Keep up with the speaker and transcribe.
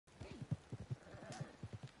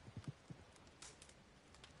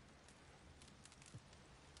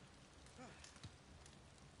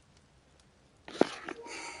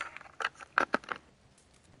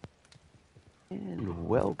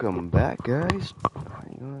welcome back, guys.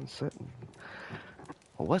 Hang on a second.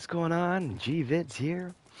 What's going on? Gvids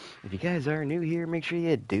here. If you guys are new here, make sure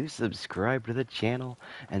you do subscribe to the channel,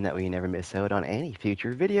 and that way you never miss out on any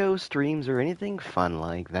future videos, streams, or anything fun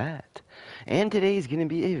like that. And today's going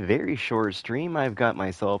to be a very short stream. I've got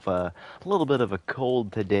myself a little bit of a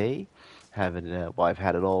cold today. I've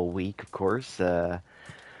had it all week, of course.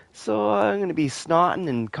 So I'm going to be snotting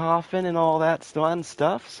and coughing and all that fun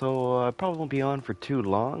stuff, so I probably won't be on for too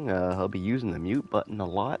long. I'll be using the mute button a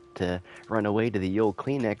lot to run away to the old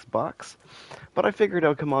Kleenex box. But I figured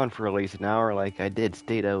I'd come on for at least an hour like I did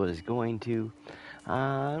state I was going to.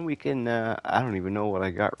 We can, I don't even know what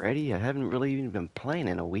I got ready. I haven't really even been playing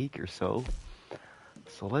in a week or so.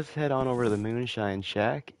 So let's head on over to the Moonshine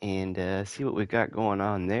Shack and see what we've got going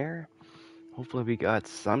on there. Hopefully we got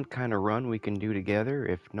some kind of run we can do together.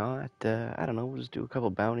 If not, I don't know, we'll just do a couple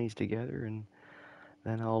bounties together and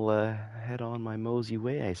then I'll head on my mosey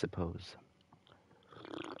way, I suppose.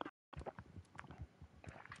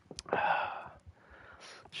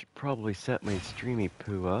 Should probably set my streamy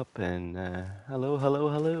poo up and hello.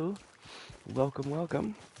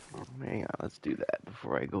 Welcome. Hang on, let's do that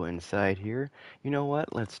before I go inside here. You know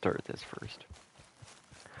what? Let's start this first.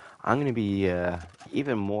 I'm going to be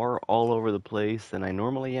even more all over the place than I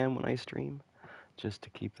normally am when I stream, just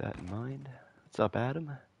to keep that in mind. What's up,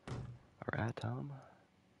 Adam? Or Atom?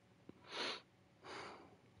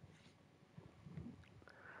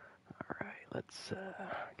 Alright, let's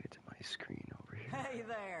get to my screen over here. Hey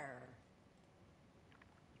there!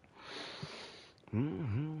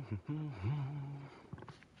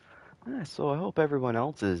 So I hope everyone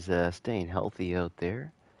else is staying healthy out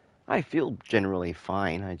there. I feel generally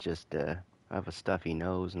fine. I just have a stuffy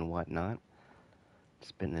nose and whatnot.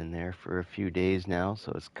 It's been in there for a few days now,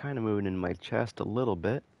 so it's kind of moving in my chest a little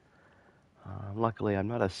bit. Luckily, I'm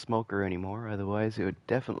not a smoker anymore. Otherwise, it would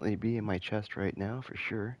definitely be in my chest right now, for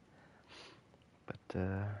sure. But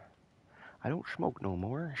I don't smoke no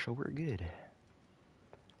more, so we're good.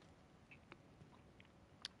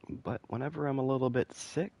 But whenever I'm a little bit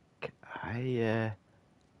sick, I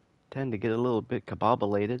tend to get a little bit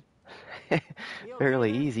kabobulated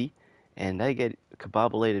fairly easy. And I get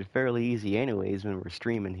kabobulated fairly easy anyways when we're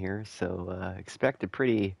streaming here, so expect a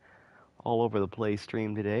pretty all over the place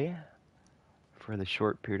stream today for the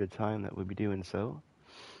short period of time that we'll be doing so.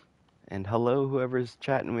 And hello, whoever's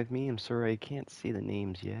chatting with me. I'm sorry I can't see the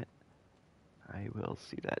names yet. I will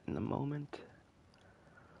see that in a moment.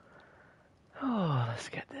 Oh, let's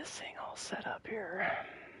get this thing all set up here.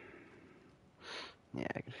 Yeah,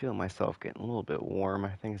 I can feel myself getting a little bit warm.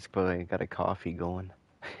 I think it's because I got a coffee going.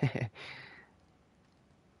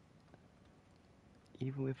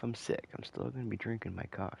 Even if I'm sick, I'm still going to be drinking my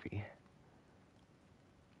coffee.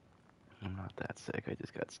 I'm not that sick, I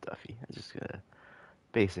just got stuffy. I just got a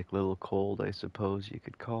basic little cold, I suppose you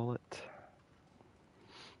could call it.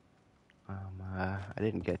 I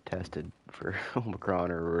didn't get tested for Omicron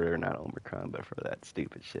or not Omicron, but for that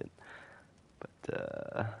stupid shit. But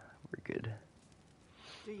we're good.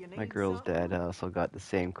 My girl's dad also got the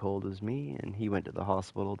same cold as me, and he went to the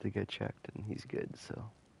hospital to get checked, and he's good, so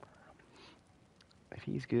if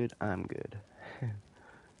he's good, I'm good.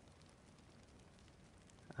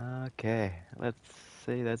 Okay, let's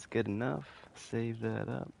say that's good enough. Save that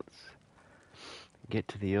up. Let's get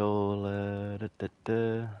to the old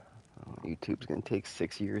YouTube's gonna take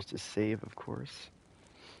 6 years to save, of course.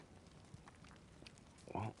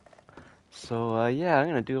 Well, so yeah, I'm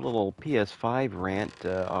gonna do a little PS5 rant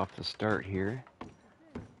off the start here.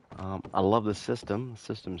 I love the system. The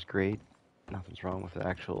system's great. Nothing's wrong with the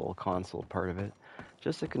actual console part of it.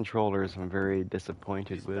 Just the controllers I'm very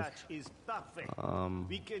disappointed with. Oh,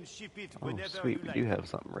 sweet, we do have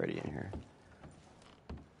something ready in here.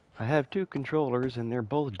 I have two controllers, and they're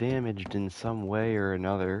both damaged in some way or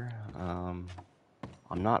another. I'm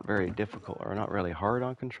not very difficult, or not really hard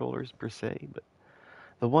on controllers per se, but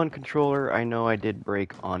the one controller I know I did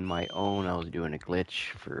break on my own. I was doing a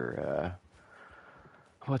glitch for,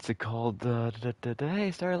 what's it called?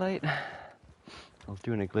 Hey, Starlight. I was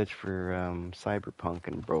doing a glitch for Cyberpunk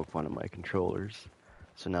and broke one of my controllers.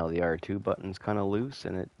 So now the R2 button's kind of loose,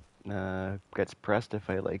 and it gets pressed if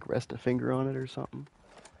I like rest a finger on it or something.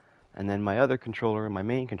 And then my other controller, my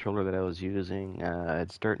main controller that I was using,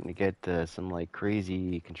 it's starting to get some like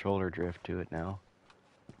crazy controller drift to it now.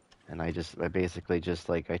 And I basically just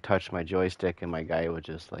like, I touch my joystick and my guy would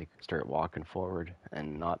just like start walking forward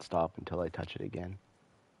and not stop until I touch it again.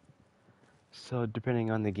 So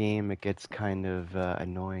depending on the game, it gets kind of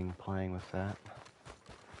annoying playing with that.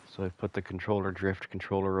 So I've put the controller drift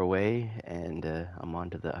controller away, and I'm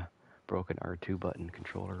onto the broken R2 button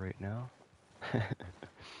controller right now.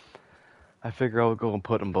 I figure I'll go and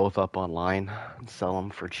put them both up online and sell them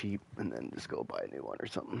for cheap, and then just go buy a new one or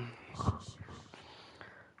something.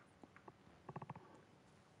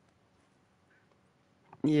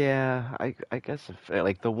 Yeah, I guess if,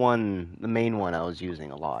 like the main one I was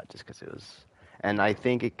using a lot just because it was, and I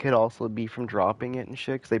think it could also be from dropping it and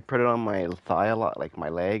shit. 'Cause they put it on my thigh a lot, like my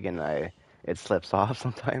leg, and it slips off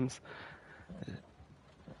sometimes.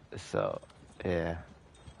 So, yeah,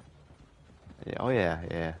 yeah, oh yeah,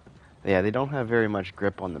 yeah, yeah. They don't have very much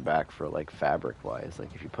grip on the back for like fabric wise,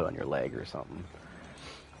 like if you put on your leg or something.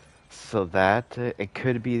 So that it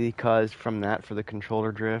could be caused from that for the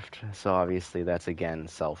controller drift. So obviously that's again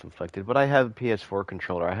self-inflicted. But I have a PS4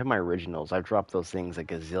 controller. I have my originals. I've dropped those things a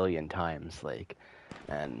gazillion times, like,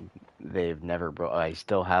 and they've never broke. I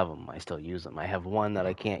still have them. I still use them. I have one that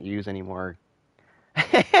I can't use anymore.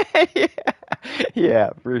 Yeah, yeah,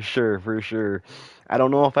 for sure, for sure. I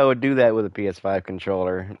don't know if I would do that with a PS5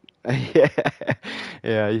 controller. Yeah,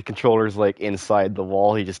 yeah, your controller's like inside the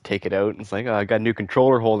wall. You just take it out, and it's like, oh, I got a new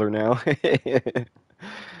controller holder now. Yeah,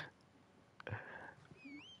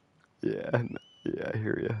 yeah, I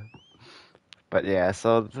hear you. But yeah,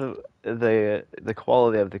 so the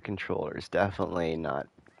quality of the controller is definitely not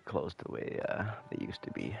close to the way they used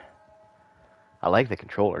to be. I like the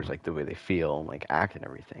controllers, like the way they feel, like act and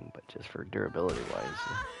everything, but just for durability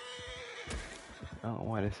wise. Oh,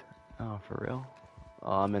 what is? Oh, for real?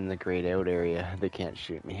 Oh, I'm in the grayed out area. They can't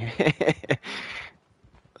shoot me.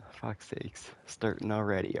 Fuck's sakes. Starting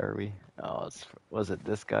already, are we? Oh, was it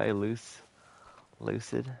this guy,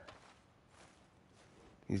 Lucid?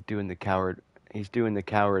 He's doing the coward. He's doing the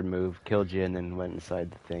coward move. Killed you and then went inside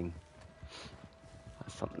the thing.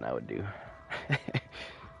 That's something I would do.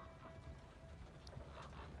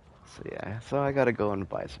 So yeah, so I gotta go and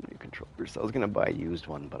buy some new controllers. I was gonna buy a used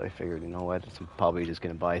one, but I figured, you know what? I'm probably just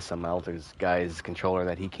gonna buy some other guy's controller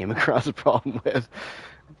that he came across a problem with.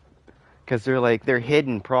 Because they're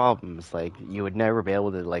hidden problems. Like you would never be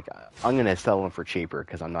able to like. I'm gonna sell them for cheaper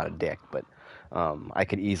because I'm not a dick, but I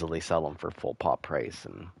could easily sell them for full pop price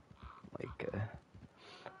and like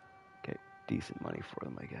get decent money for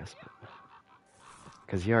them, I guess.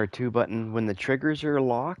 Because the R2 button, when the triggers are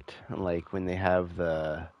locked, like when they have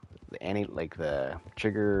the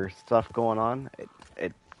trigger stuff going on,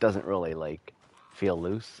 it doesn't really like feel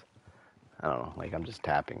loose. I don't know, like I'm just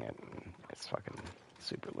tapping it and it's fucking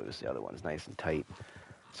super loose. The other one's nice and tight.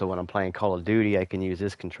 So when I'm playing Call of Duty, I can use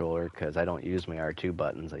this controller because I don't use my R2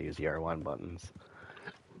 buttons. I use the R1 buttons.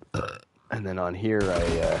 And then on here,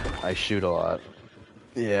 I shoot a lot.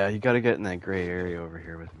 Yeah, you got to get in that gray area over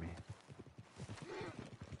here with me.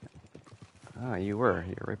 Ah, you're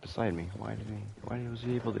right beside me. Why was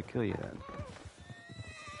he able to kill you then?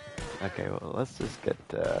 Okay, well, let's just get,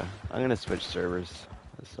 I'm gonna switch servers.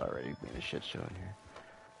 This is already being a shit show in here.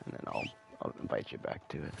 And then I'll invite you back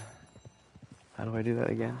to it. How do I do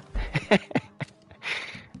that again?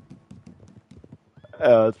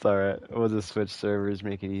 Oh, it's alright. We'll just switch servers,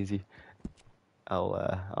 make it easy. I'll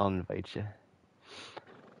invite you.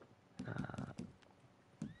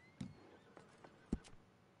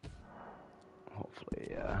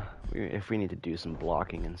 Hopefully, if we need to do some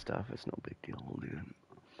blocking and stuff, it's no big deal. We'll do it.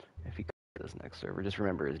 If he comes to this next server, just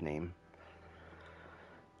remember his name.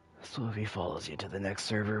 So if he follows you to the next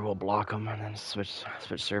server, we'll block him and then switch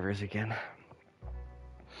servers again.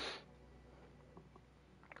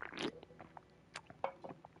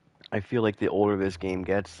 I feel like the older this game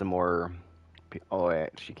gets, the more. Oh, I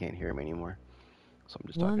actually can't hear him anymore, so I'm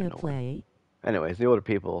just talking nowhere. Play? Anyways, the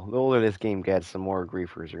older this game gets, the more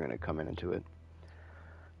griefers are gonna come into it.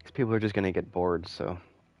 Because people are just gonna get bored. So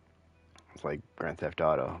it's like Grand Theft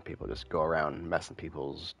Auto. People just go around messing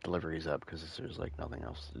people's deliveries up because there's like nothing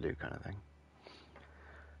else to do, kind of thing.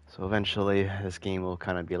 So eventually, this game will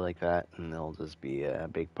kind of be like that, and there'll just be a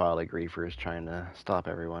big pile of griefers trying to stop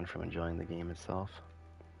everyone from enjoying the game itself.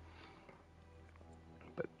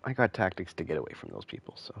 But I got tactics to get away from those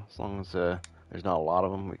people, so as long as there's not a lot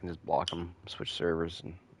of them, we can just block them, switch servers,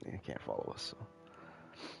 and they can't follow us. So.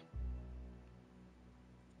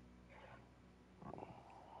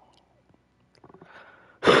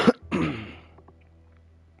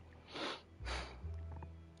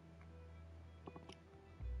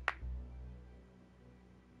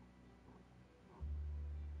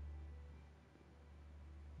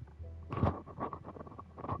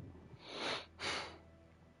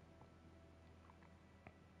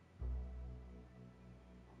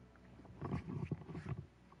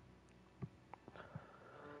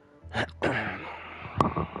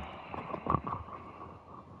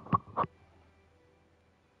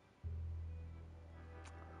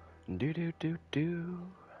 Do do do do.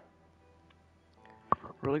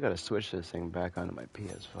 really got to switch this thing back onto my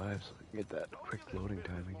Ps5 so I can get that quick loading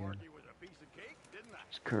time again.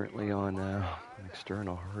 It's currently on an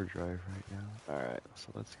external hard drive right now. Alright, so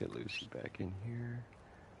let's get Lucy back in here.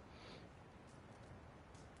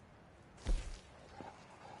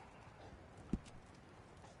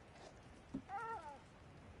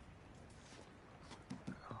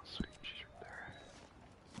 Oh, sweet, she's right there.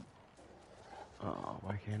 Oh,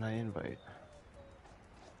 why can't I invite?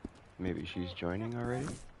 Maybe she's joining already?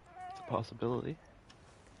 It's a possibility.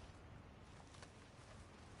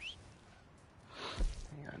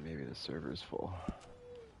 Hang on, maybe the server's full.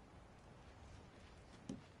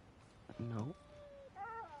 No.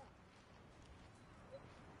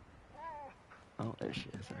 Oh, there she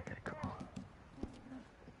is. Okay, cool.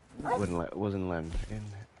 Wasn't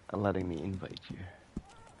letting me invite you.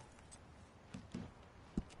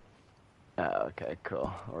 Oh, okay,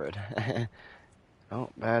 cool. Alright. Oh,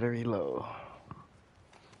 battery low.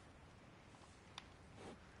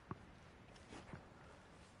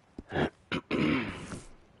 This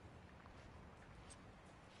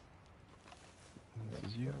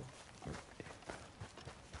is you.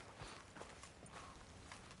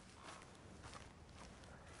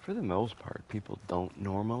 For the most part, people don't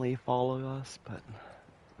normally follow us, but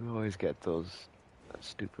we always get those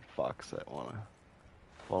stupid fucks that want to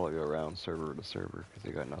follow you around server to server because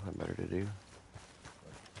they got nothing better to do.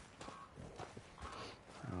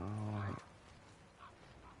 Oh,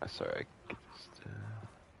 sorry, I just,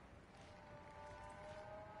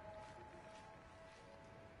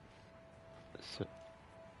 so,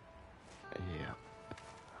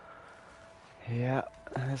 yeah,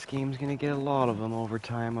 this game's gonna get a lot of them over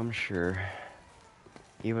time, I'm sure.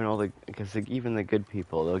 Even all because even the good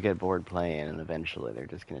people, they'll get bored playing, and eventually they're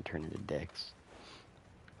just gonna turn into dicks.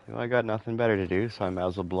 So I got nothing better to do, so I might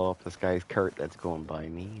as well blow up this guy's cart that's going by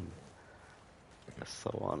me, and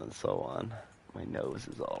so on and so on. My nose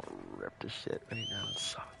is all ripped to shit right now. It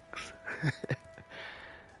sucks.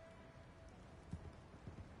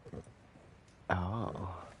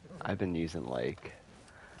 Oh, I've been using like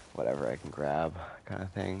whatever I can grab kind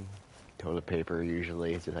of thing. Toilet paper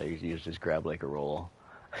usually. It's just, I usually just grab like a roll.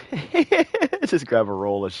 Just grab a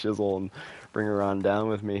roll of shizzle and bring her on down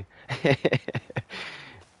with me.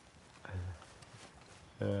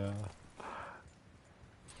 Yeah.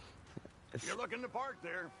 You're looking to park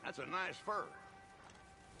there. That's a nice fur.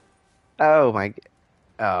 Oh my.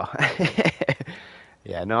 Oh.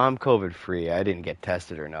 Yeah, no, I'm COVID free. I didn't get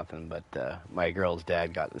tested or nothing, but my girl's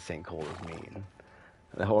dad got the same cold as me, and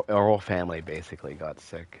our whole family basically got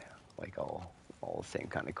sick, like all the same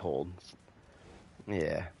kind of colds.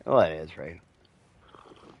 Yeah, well, that is right.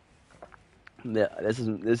 Yeah, this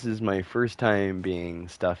is my first time being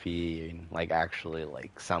stuffy and like actually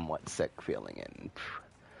like somewhat sick feeling it. In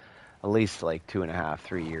at least like 2.5,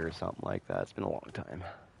 3 years, something like that. It's been a long time.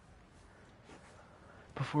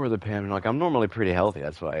 Before the pandemic, like I'm normally pretty healthy.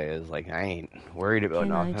 That's why I was like I ain't worried about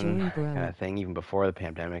nothing kind of thing. Even before the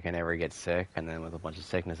pandemic, I never get sick, and then with a bunch of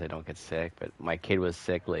sickness, I don't get sick. But my kid was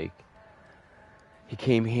sick. Like he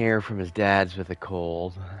came here from his dad's with a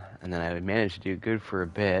cold, and then I managed to do good for a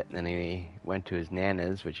bit. And then he went to his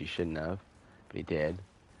nana's, which he shouldn't have, but he did.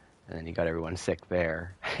 And then he got everyone sick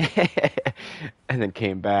there, and then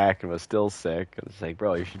came back and was still sick. And it's like,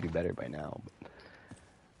 bro, you should be better by now.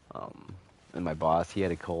 But, and my boss, he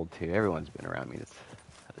had a cold too. Everyone's been around me that's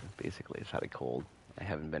basically just had a cold. I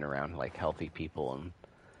haven't been around like healthy people in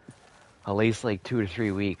at least like 2 to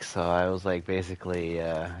 3 weeks, so I was like basically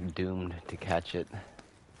doomed to catch it.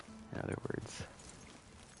 In other words.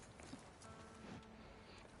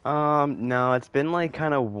 No, it's been like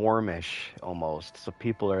kind of warmish almost. So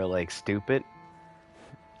people are like stupid.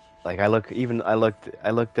 Like I looked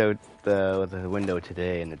out the window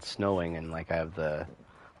today and it's snowing, and like I have the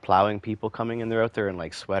plowing people coming, and they're out there in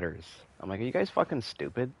like sweaters. I'm like, are you guys fucking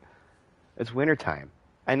stupid? It's wintertime.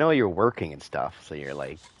 I know you're working and stuff, so you're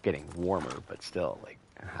like getting warmer, but still, like,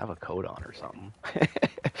 have a coat on or something.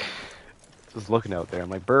 Just looking out there, I'm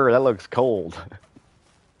like, brr, that looks cold.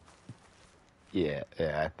 Yeah,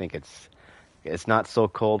 I think it's not so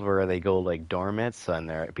cold where they go like dormits,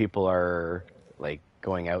 and people are like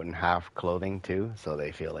going out in half clothing too, so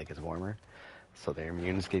they feel like it's warmer. So their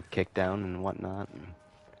immunes get kicked down and whatnot.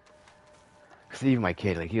 Cause even my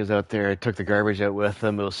kid, like he was out there, I took the garbage out with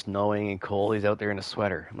him, it was snowing and cold, he's out there in a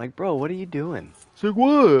sweater. I'm like, bro, what are you doing? He's like,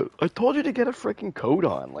 what? I told you to get a freaking coat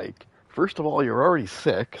on. Like, first of all, you're already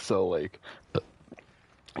sick, so like,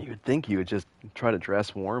 you would think you would just try to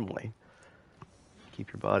dress warmly.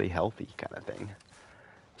 Keep your body healthy kind of thing.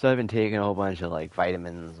 So I've been taking a whole bunch of like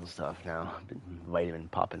vitamins and stuff now. I've been vitamin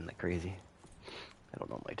popping like crazy. I don't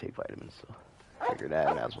normally take vitamins, so. Figured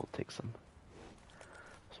I might as well take some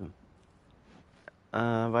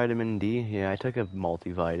vitamin D. Yeah, I took a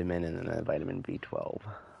multivitamin and then a vitamin B12.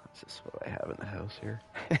 That's just what I have in the house here.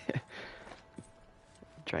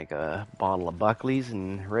 Drank a bottle of Buckley's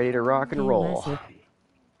and ready to rock and roll.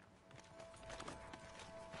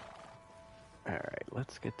 Alright,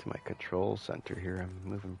 let's get to my control center here. I'm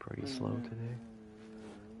moving pretty slow today.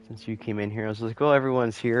 Since you came in here, I was like, oh,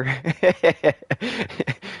 everyone's here.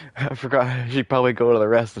 I forgot I should probably go to the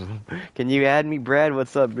rest of them. Can you add me, Brad?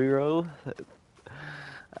 What's up, bro?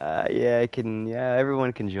 Yeah, I can. Yeah,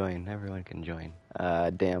 everyone can join. Everyone can join.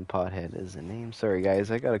 Damn Pothead is the name. Sorry,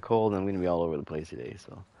 guys. I got a cold and I'm going to be all over the place today,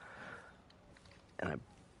 so. And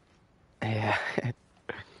yeah.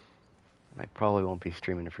 I probably won't be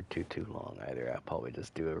streaming it for too long either. I'll probably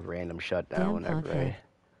just do a random shutdown whenever I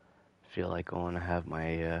feel like going to have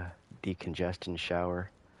my decongestion shower.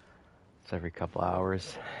 It's every couple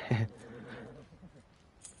hours.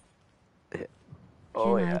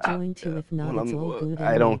 Oh yeah. I join too? If not, it's all good.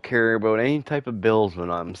 I don't care about any type of bills when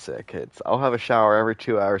I'm sick. I'll have a shower every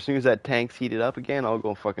 2 hours. As soon as that tank's heated up again, I'll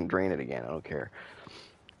go fucking drain it again. I don't care.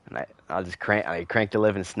 And I'll just crank the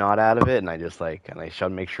living snot out of it, and I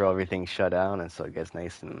should make sure everything's shut down, and so it gets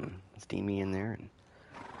nice and steamy in there, and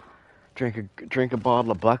drink a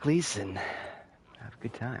bottle of Buckley's and have a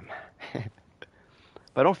good time.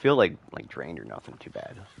 But I don't feel like drained or nothing too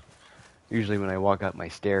bad. Usually when I walk up my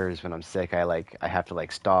stairs when I'm sick, I have to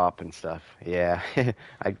stop and stuff. Yeah,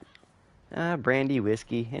 brandy,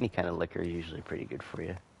 whiskey, any kind of liquor is usually pretty good for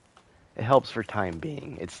you. It helps for time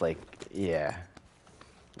being. It's yeah,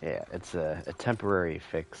 it's a temporary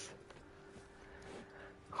fix.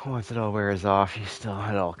 Once it all wears off, it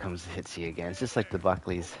all hits you again. It's just like the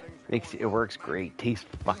Buckley's. It works great. Tastes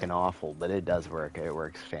fucking awful, but it does work. It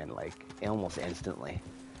works almost instantly.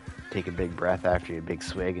 Take a big breath after a big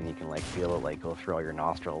swig, and you can feel it go through all your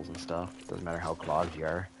nostrils and stuff. Doesn't matter how clogged you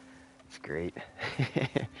are. It's great.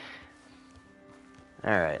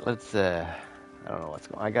 All right, let's. I don't know what's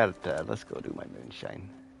going. Let's go do my moonshine.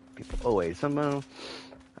 People. Oh wait, someone.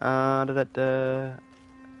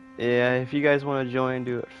 Yeah, if you guys want to join,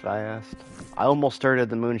 do it fast. I almost started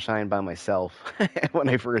the moonshine by myself when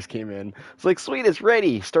I first came in. It's like, sweet, it's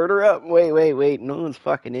ready. Start her up. Wait. No one's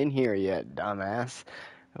fucking in here yet, dumbass.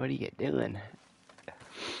 What are you doing?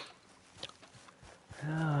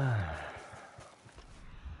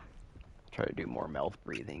 Try to do more mouth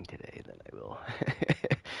breathing today than I will.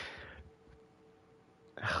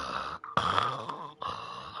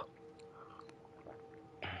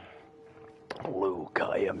 Luke,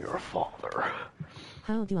 I am your father.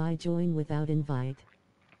 How do I join without invite?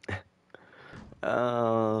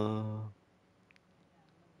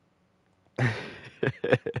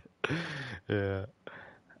 Yeah.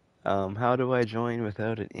 How do I join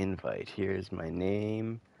without an invite? Here's my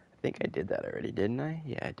name. I think I did that already, didn't I?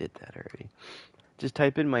 Yeah, I did that already. Just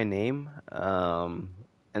type in my name, and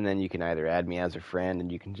then you can either add me as a friend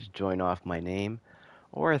and you can just join off my name.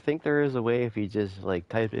 Or I think there is a way if you just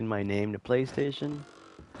type in my name to PlayStation.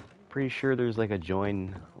 Pretty sure there's a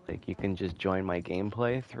join, you can just join my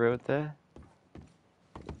gameplay throughout that.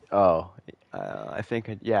 Oh, I think,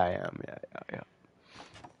 yeah, I am, yeah.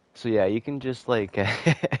 So yeah, you can just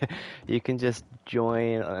you can just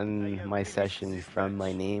join on my session from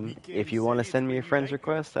my name. If you want to send me a friend's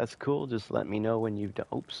request, that's cool. Just let me know when you've done.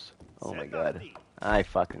 Oops. Oh my god. I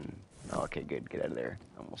fucking. Okay, good. Get out of there.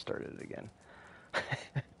 Almost started it again.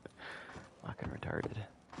 Fucking retarded.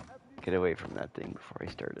 Get away from that thing before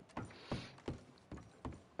I start it.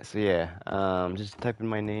 So yeah, just type in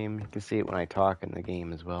my name. You can see it when I talk in the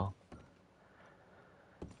game as well.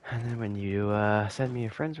 And then when you send me a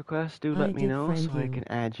friend's request, do let me know so I can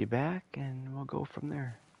add you back, and we'll go from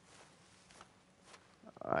there.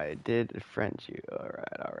 I did friend you.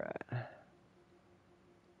 Alright.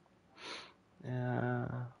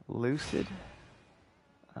 Lucid,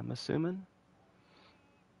 I'm assuming.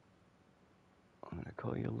 I'm gonna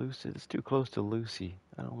call you Lucid. It's too close to Lucy.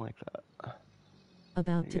 I don't like that.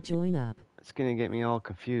 About to join up. It's gonna get me all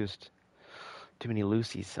confused. Too many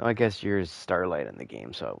Lucys. Oh, I guess yours is Starlight in the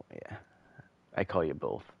game, so yeah. I call you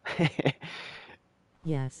both.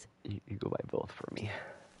 Yes. You go by both for me.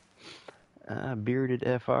 Bearded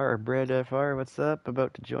FR or Bread FR, what's up?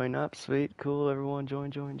 About to join up. Sweet, cool, everyone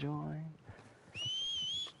join.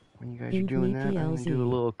 When you guys are doing that, I'm going to do a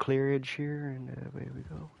little clearage here, and away we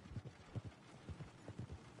go.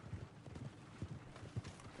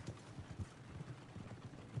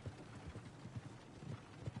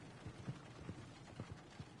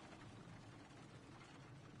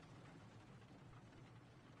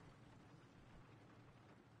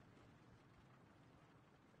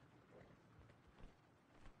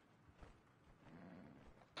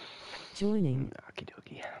 Joining. Okie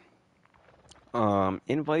dokie.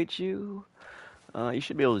 Invite you? You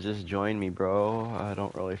should be able to just join me, bro. I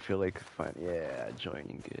don't really feel like yeah,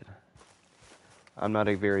 joining good. I'm not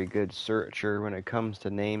a very good searcher when it comes to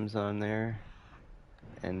names on there.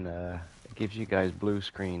 And it gives you guys blue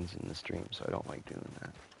screens in the stream, so I don't like doing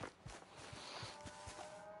that.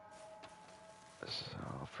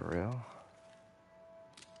 So, for real.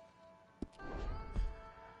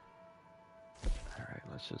 Alright,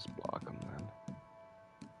 let's just block them then.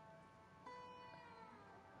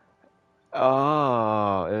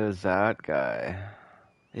 Oh, it was that guy.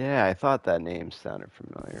 Yeah, I thought that name sounded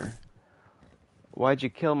familiar. Why'd you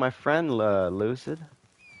kill my friend, Lucid?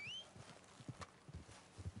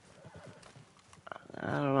 I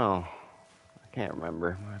don't know. I can't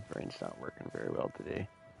remember. My brain's not working very well today.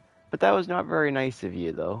 But that was not very nice of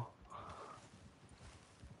you, though.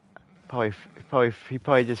 He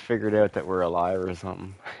probably just figured out that we're alive or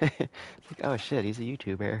something. It's like, oh shit, he's a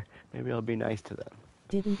YouTuber. Maybe I'll be nice to them.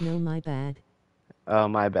 Didn't know, my bad. Oh,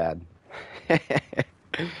 my bad.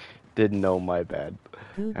 Didn't know, my bad.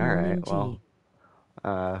 Good Alright, morning,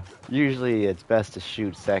 well. Usually it's best to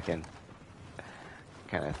shoot second.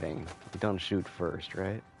 Kind of thing. You don't shoot first,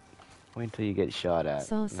 right? Wait until you get shot at.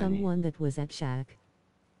 Saw someone that was at Shack.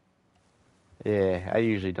 Yeah, I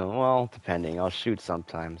usually don't. Well, depending. I'll shoot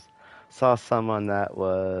sometimes. Saw someone that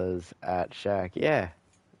was at Shack. Yeah,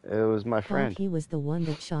 it was my friend. Thought he was the one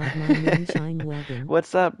that shot my moonshine wagon.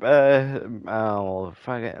 What's up,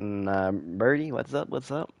 fucking Birdie? What's up?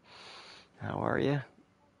 What's up? How are you?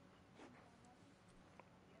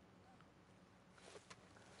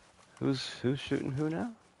 Who's shooting who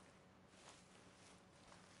now?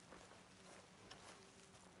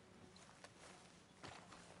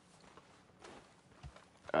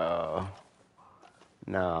 Oh.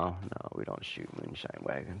 No, we don't shoot moonshine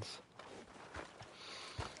wagons.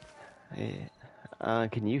 Yeah.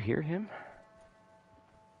 Can you hear him?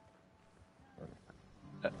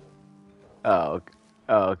 Oh,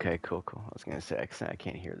 okay, cool. I was gonna say, I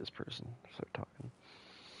can't hear this person start talking.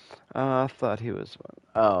 I thought he was.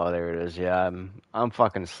 Oh, there it is. Yeah,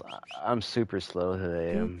 I'm super slow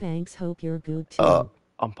today. Good, thanks. Hope you're good too.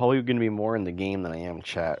 I'm probably gonna be more in the game than I am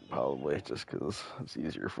chat, probably, just 'cause it's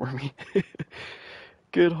easier for me.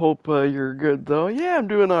 Good. Hope you're good though. Yeah, I'm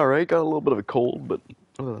doing all right. Got a little bit of a cold, but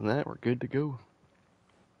other than that, we're good to go.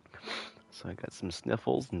 So I got some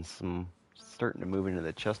sniffles and some starting to move into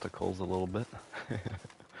the chesticles a little bit.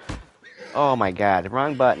 Oh my god,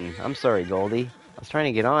 wrong button. I'm sorry, Goldie. I was trying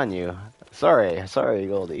to get on you. Sorry,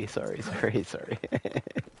 Goldie. Sorry.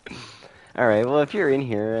 Alright, well, if you're in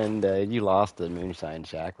here and you lost the Moonshine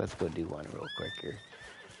Shack, let's go do one real quick here.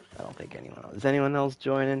 I don't think anyone else. Is anyone else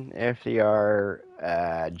joining? If they are,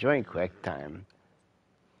 join quick time.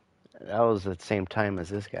 That was at the same time as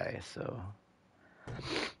this guy, so.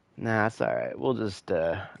 Nah, it's alright. We'll just,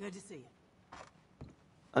 Good to see you.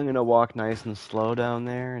 I'm gonna walk nice and slow down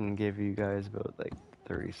there and give you guys about, like,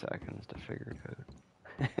 30 seconds to figure it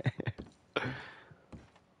out.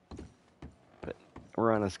 But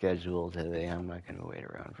we're on a schedule today. I'm not gonna wait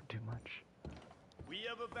around for too much. We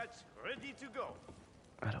have a batch ready to go.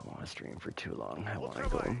 I don't want to stream for too long. I want to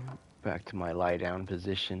go back to my lie-down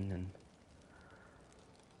position and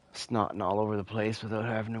snotting all over the place without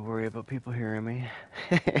having to worry about people hearing me.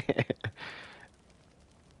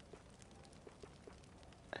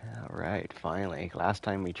 All right, finally. Last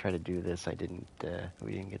time we tried to do this, we didn't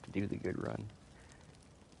get to do the good run.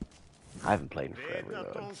 I haven't played in forever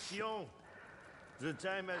though.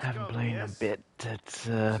 I haven't played in a bit. It's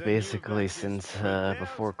basically since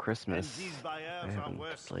before Christmas. I haven't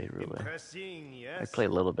played really. I played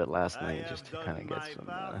a little bit last night just to kind of get some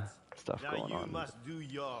stuff going on.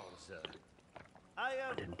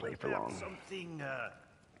 I didn't play for long.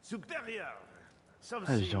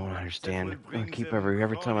 I just don't understand.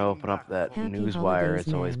 Every time I open up that news wire,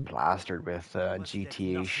 it's always plastered with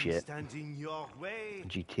GTA shit.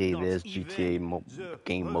 GTA this,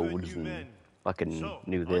 game modes, and fucking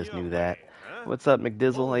new this, new that. What's up,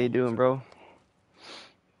 McDizzle? How you doing, bro?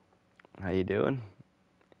 How you doing?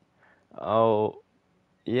 Oh,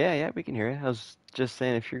 yeah, we can hear you. I was just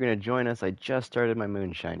saying, if you're gonna join us, I just started my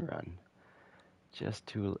moonshine run. Just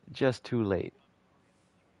too late.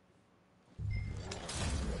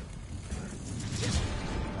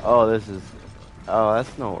 Oh, that's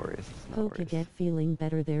no worries. Hope you get feeling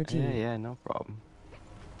better there, G. Yeah, no problem.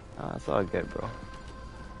 It's all good, bro.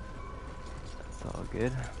 It's all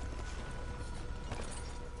good.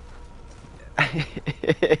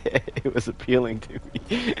 It was appealing to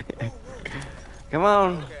me. Come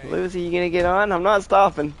on, Lucy, you gonna get on? I'm not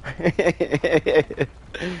stopping.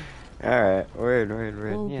 Alright, word.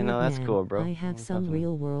 Oh, Yeah, good no, that's man. cool, bro. I have Well, some definitely.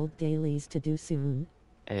 real world dailies to do soon.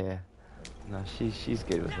 Yeah. No, she's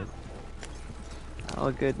good with it.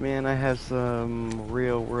 Oh, good, man. I have some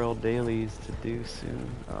real world dailies to do soon.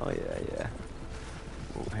 Oh, yeah.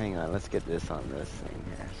 Oh, hang on. Let's get this on this thing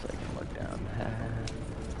here so I can look down.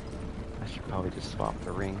 I should probably just swap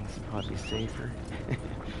the rings. Probably safer.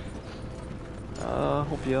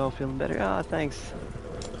 Hope you all feeling better. Ah, thanks.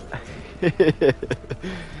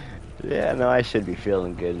 Yeah, no, I should be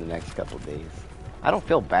feeling good in the next couple days. I don't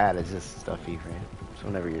feel bad. It's just stuffy, right? So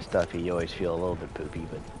whenever you're stuffy, you always feel a little bit poopy,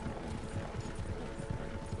 but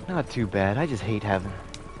not too bad. I just hate having...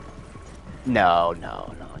 No,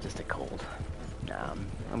 just a cold. Nah,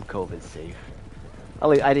 I'm COVID safe.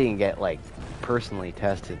 I didn't get, like, personally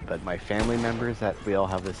tested, but my family members that we all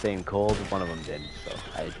have the same cold, one of them did, so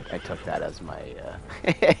I took that as my,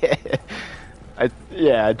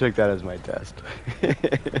 I took that as my test.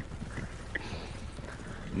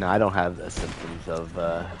 No, I don't have the symptoms of,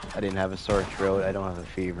 I didn't have a sore throat, I don't have a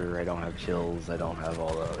fever, I don't have chills, I don't have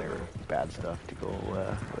all the other bad stuff to go,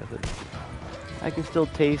 with it. I can still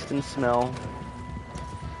taste and smell.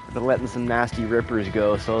 Been letting some nasty rippers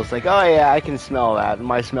go, so it's like, oh yeah, I can smell that, and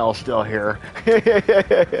my smell's still here.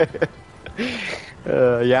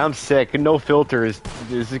 Yeah, I'm sick. No filters.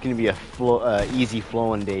 This is gonna be a easy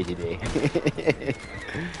flowing day today.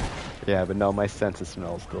 Yeah, but no, my sense of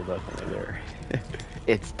smell is still definitely there.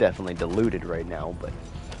 It's definitely diluted right now, but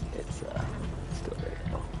it's still there.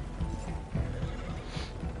 Oh.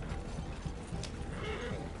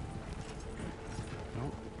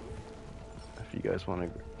 Well, if you guys want to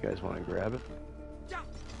grab it.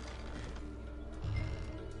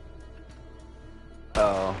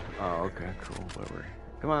 Oh, okay, cool, whatever.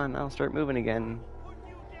 Come on, I'll start moving again.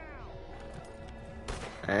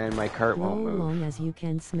 And my cart So won't move. long as you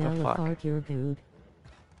can smell a fart, you're good.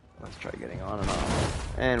 Let's try getting on and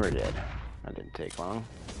off. And we're dead. That didn't take long.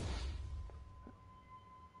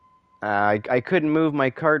 I couldn't move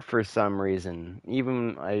my cart for some reason.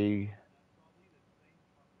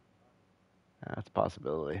 That's a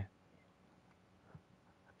possibility.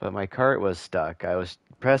 But my cart was stuck. I was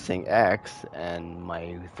pressing X and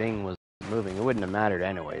my thing was moving. It wouldn't have mattered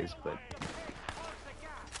anyways, but...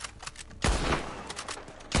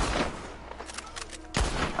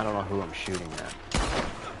 I don't know who I'm shooting at.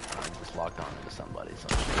 I just locked on into somebody, so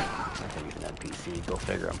I think it's an NPC. Go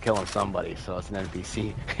figure, I'm killing somebody, so it's an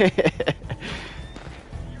NPC.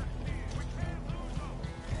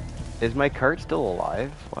 Is my cart still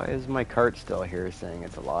alive? Why is my cart still here saying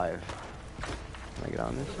it's alive? Can I get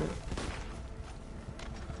on this shit?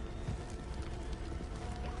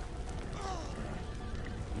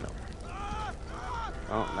 No.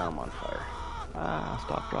 Oh, now I'm on fire. Ah,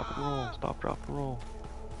 stop, drop, and roll. Stop, drop, and roll.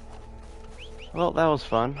 Well, that was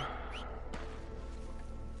fun.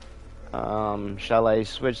 Shall I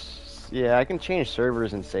switch? Yeah, I can change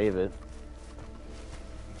servers and save it.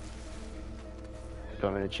 Do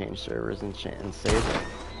you want me to change servers and save it?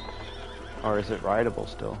 Or is it writable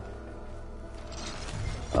still?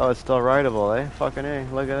 Oh, it's still writable, eh? Fucking A,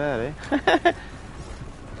 look at that, eh?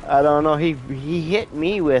 I don't know, he hit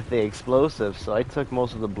me with the explosive, so I took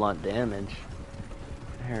most of the blunt damage.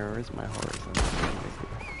 Here, where's my horse?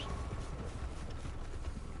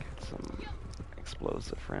 Get some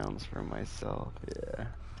explosive rounds for myself, yeah.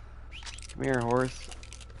 Come here, horse.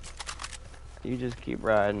 You just keep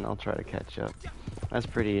riding, I'll try to catch up. That's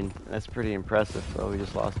pretty impressive, though. We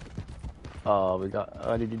just lost. Oh, we got.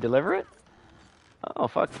 Oh, did you deliver it? Oh,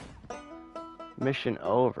 fuck. Mission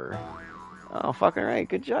over. Oh, fucking right.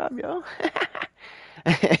 Good job, yo.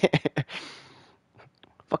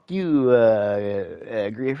 Fuck you,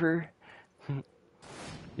 Griefer.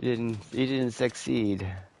 You didn't succeed.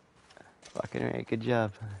 Fucking right. Good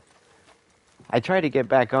job. I tried to get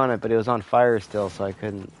back on it, but it was on fire still, so I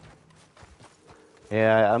couldn't.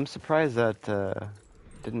 Yeah, I'm surprised that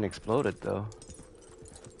didn't explode it though.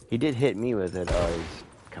 He did hit me with it. Oh, he's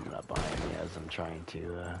coming up behind me as I'm trying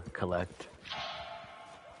to collect.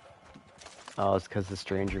 Oh, it's because the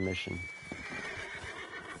stranger mission.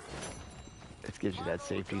 It gives you that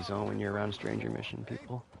safety zone when you're around stranger mission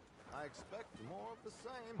people.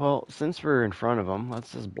 Well, since we're in front of them,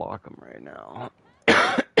 let's just block them right now.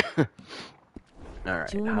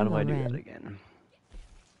 Alright, how do I do that again?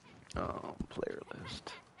 Oh, player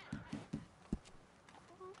list.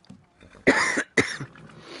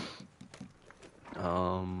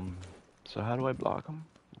 So how do I block them?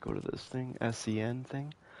 Go to this thing, SCN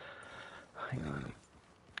thing. Hang on.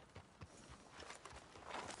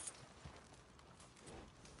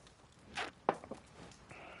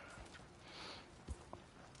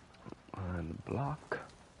 And block.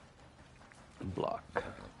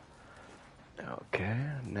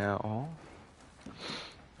 now.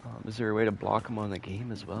 Is there a way to block them on the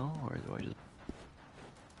game as well, or do I just...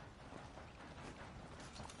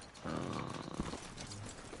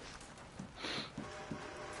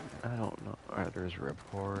 I don't know. Alright, there's a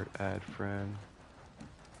report, add friend,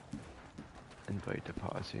 invite to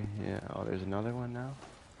posse. Yeah, oh, there's another one now?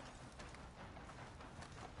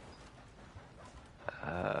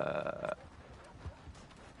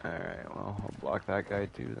 Alright, well, I'll block that guy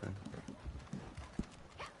too then.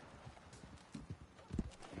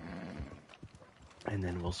 And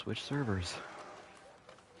then we'll switch servers.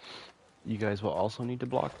 You guys will also need to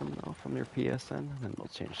block them though from your PSN, and then we'll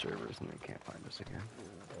change servers and they can't find us again.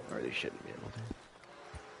 Or they shouldn't be able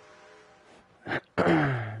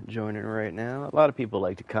to. Joining right now. A lot of people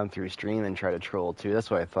like to come through stream and try to troll too. That's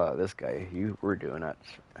why I thought this guy, you were doing that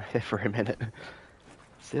for a minute.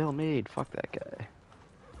 Still made, fuck that guy.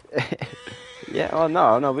 Yeah, oh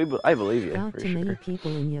no, I believe you. Talk for to sure. many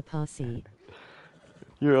people in your posse.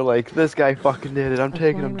 You're like, this guy fucking did it, I'm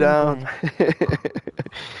taking him down.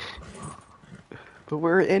 But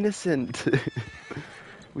we're innocent.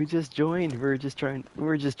 We just joined. We're just trying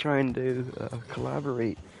to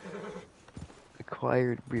collaborate.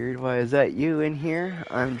 Acquired beard. Why is that you in here?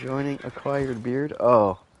 I'm joining acquired beard.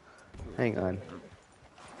 Oh, hang on.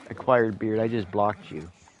 Acquired beard. I just blocked you.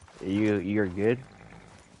 You're good.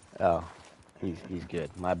 Oh, he's good.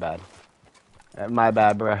 My bad. My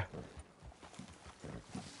bad, bruh.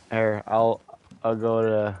 Here, I'll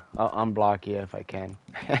unblock you if I can.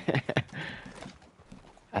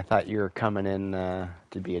 I thought you were coming in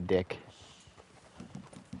to be a dick.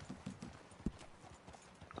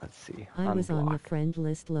 Let's see. I was on your friend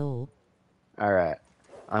list, lol. Alright.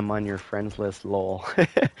 I'm on your friends list, lol.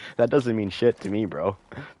 That doesn't mean shit to me, bro.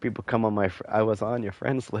 People come on I was on your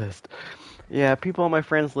friends list. Yeah, people on my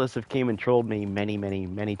friends list have came and trolled me many, many,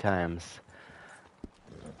 many times.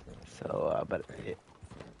 So,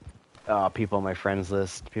 people on my friends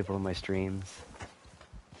list, people on my streams.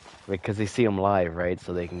 Because they see them live, right?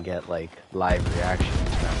 So they can get, like, live reactions.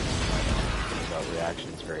 I don't think about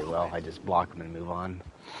reactions very well. I just block them and move on.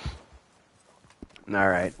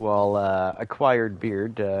 Alright, well, acquired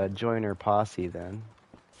beard, join our posse then.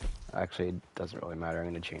 Actually, it doesn't really matter. I'm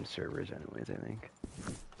going to change servers anyways, I think.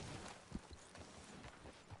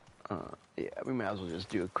 Yeah, we might as well just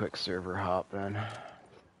do a quick server hop then.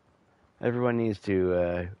 Everyone needs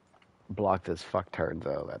to block this fucktard,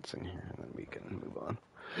 though, that's in here, and then we can move on.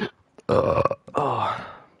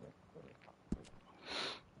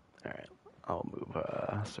 Alright, I'll move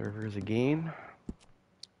servers again.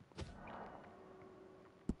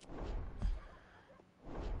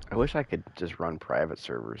 I wish I could just run private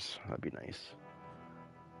servers. That'd be nice.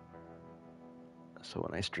 So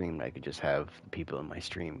when I streamed, I could just have the people in my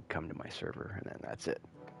stream come to my server, and then that's it.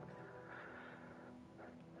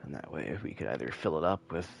 And that way, we could either fill it up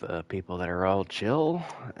with people that are all chill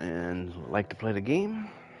and like to play the game,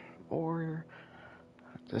 or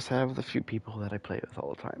just have the few people that I play with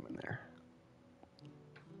all the time in there.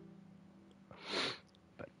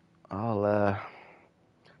 But I'll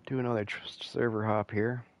do another server hop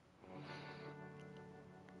here.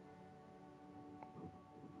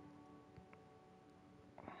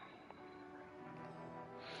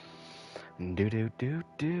 Do.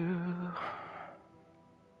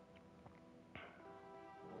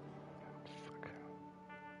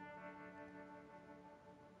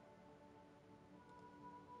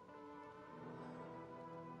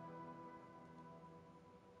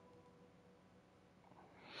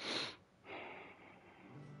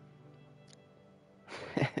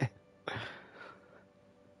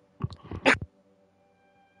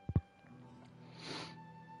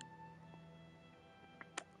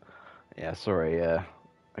 Yeah, sorry,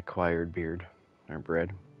 acquired beard or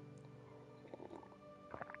bread.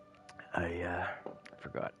 I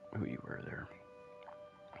forgot who you were there.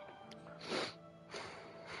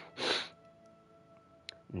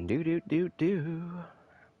 Do.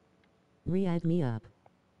 Re-add me up.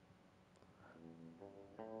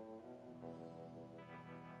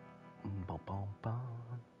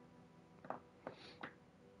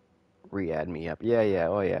 Re-add me up. Yeah.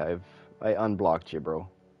 Oh yeah, I unblocked you, bro.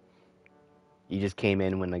 You just came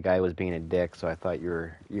in when the guy was being a dick, so I thought you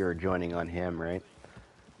were joining on him, right?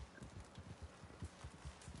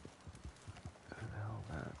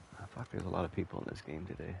 Oh, fuck, there's a lot of people in this game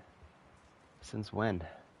today. Since when?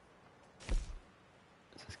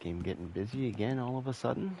 Is this game getting busy again all of a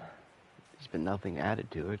sudden? There's been nothing added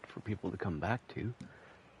to it for people to come back to.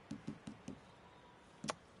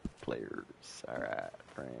 Players. Alright,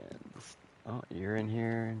 friends. Oh, you're in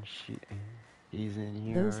here, and he's in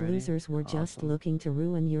here Those already. losers were just looking to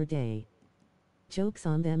ruin your day. Joke's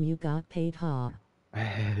on them, you got paid, ha.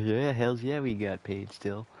 Yeah, hells yeah, we got paid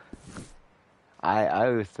still. I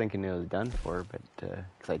was thinking it was done for, but,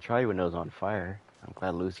 because I tried when it was on fire. I'm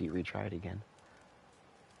glad Lucy retried again.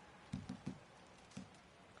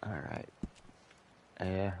 Alright.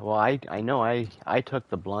 Well, I know I took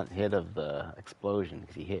the blunt hit of the explosion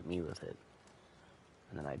because he hit me with it.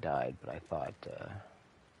 And then I died, but I thought,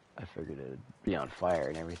 I figured it would be on fire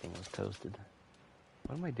and everything was toasted.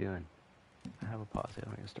 What am I doing? I have a posse.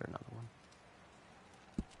 I'm going to start another one.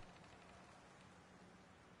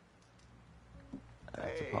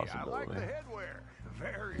 That's a Hey, I possibility. like the headwear.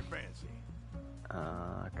 Very fancy.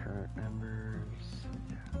 Current members.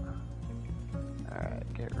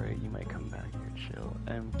 Alright, get ready. You might come back here. Chill.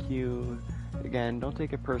 MQ. Again, don't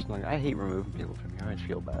take it personally. I hate removing people from here. I just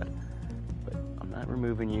feel bad. But I'm not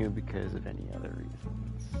removing you because of any other reasons.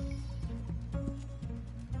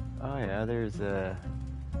 Oh yeah, there's a...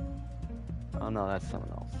 Oh no, that's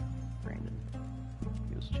someone else. Brandon.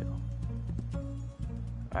 He was chill.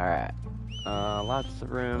 Alright. Lots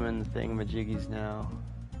of room in the thingamajiggies now.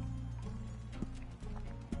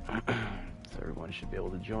 So everyone should be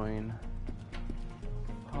able to join.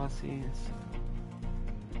 Posses.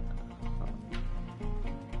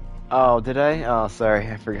 Oh, did I? Oh, sorry,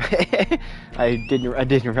 I forgot. I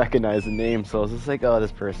didn't recognize the name, so I was just like, oh,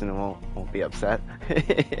 this person won't be upset.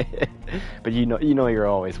 But you know you're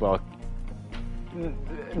always welcome.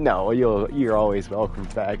 No, you're always welcome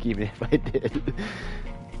back, even if I did.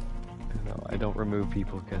 No, I don't remove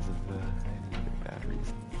people because of bad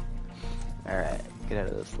reasons. All right, get out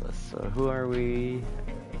of this list. So who are we?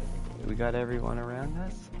 We got everyone around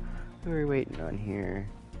us. Who are we waiting on here?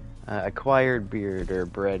 Acquired beard or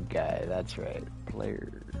bread guy. That's right.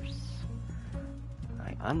 Players.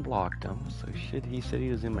 I unblocked him, so he said he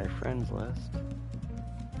was in my friends list.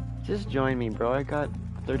 Just join me, bro. I got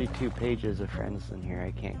 32 pages of friends in here.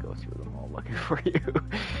 I can't go through them all looking for you.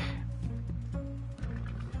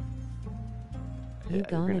 You Yeah,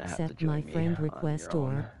 gonna accept my friend request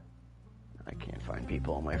or? I can't find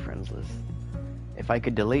people on my friends list. If I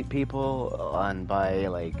could delete people on by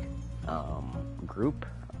like group,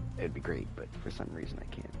 it'd be great, but for some reason I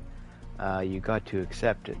can't. You got to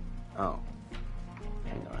accept it. Oh,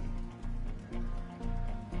 hang on.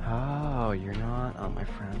 Oh, you're not on my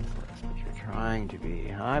friends list, but you're trying to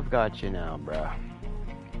be. I've got you now, bro.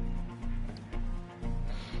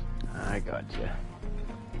 I got you.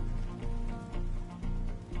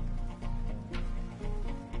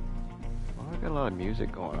 Well, I got a lot of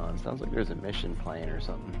music going on. Sounds like there's a mission playing or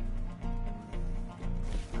something.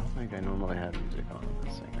 I don't think I normally have music on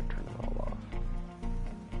this thing. I turned it all off.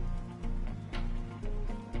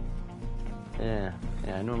 Yeah,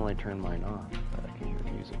 I normally turn mine off, but I can hear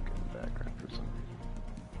music in the background for some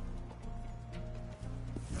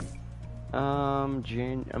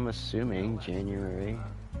reason. I'm assuming January,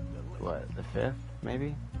 what, the 5th,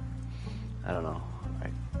 maybe? I don't know.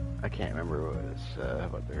 I can't remember what it was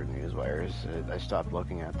about their news wires. I stopped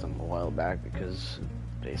looking at them a while back because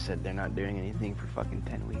they said they're not doing anything for fucking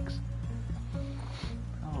 10 weeks.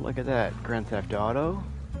 Oh, look at that. Grand Theft Auto.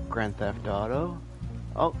 Grand Theft Auto.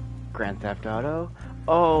 Oh, Grand Theft Auto.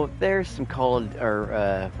 Oh, there's some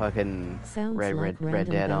fucking Sounds Red like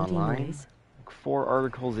Dead bounty Online. noise. 4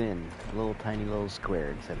 articles in. A little tiny little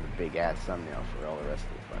square instead of a big ass thumbnail for all the rest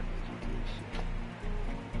of the fucking GTA shit.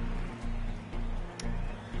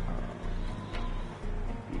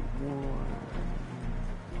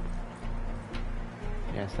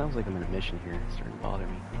 Yeah, it sounds like I'm in a mission here. It's starting to bother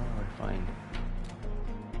me. I don't know where to find.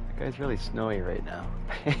 That guy's really snowy right now.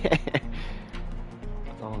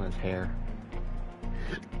 It's all in his hair.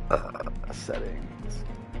 Settings.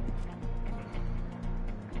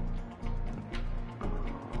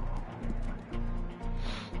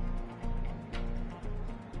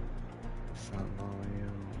 Sound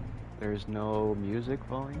volume. There's no music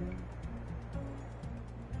volume.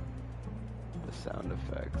 The sound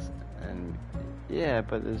effects. And yeah,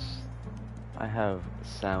 but I have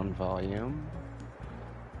sound volume,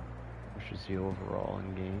 which is the overall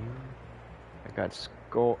in game. I got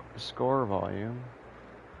score volume.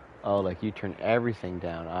 Oh, like you turn everything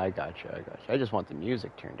down. I gotcha. I just want the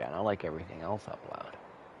music turned down. I like everything else up loud.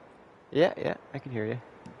 Yeah, I can hear you.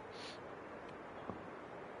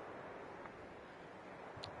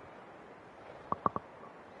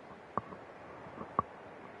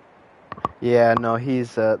 Yeah, no,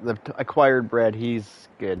 he's the acquired bread. He's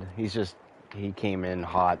good. He came in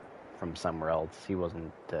hot from somewhere else. He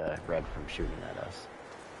wasn't red from shooting at us.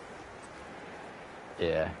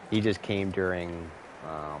 Yeah, he just came during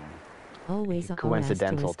always a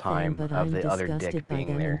coincidental fan, time but of I'm the other disgusted dick by being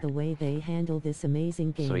them there. and the way they handle this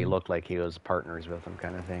amazing game. So he looked like he was partners with him,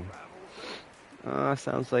 kind of thing.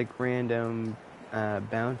 Sounds like random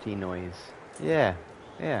bounty noise. Yeah,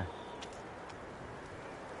 yeah.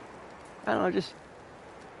 I don't know, just...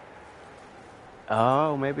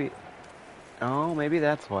 Oh, maybe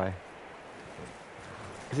that's why.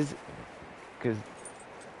 Cause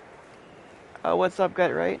oh, what's up,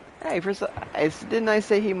 Gut, right? Hey, didn't I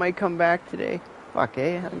say he might come back today? Fuck,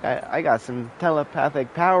 eh? I got some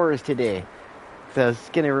telepathic powers today. So I was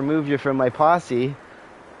gonna remove you from my posse.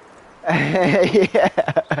 Yeah.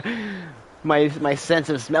 My sense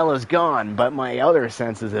of smell is gone, but my other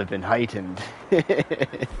senses have been heightened.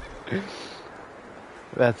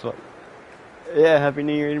 That's what. Yeah, Happy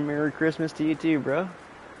New Year and Merry Christmas to you too, bro.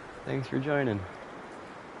 Thanks for joining.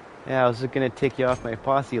 Yeah, I was just gonna take you off my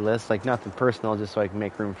posse list, like nothing personal, just so I can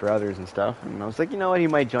make room for others and stuff. And I was like, you know what, he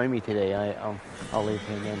might join me today. I'll leave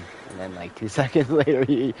him in. And then like 2 seconds later,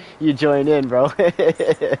 you joined in, bro.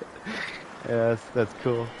 Yeah, that's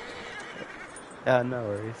cool. Yeah, no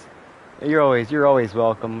worries. You're always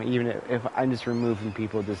welcome. Even if I'm just removing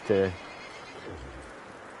people just to.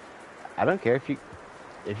 I don't care if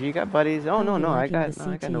you got buddies. Oh no, I got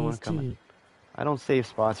no one coming. I don't save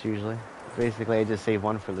spots usually. Basically, I just save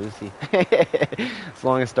one for Lucy. As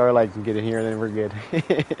long as Starlight can get in here, then we're good.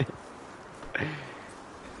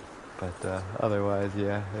 But otherwise,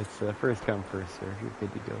 yeah, it's first come, first serve. You're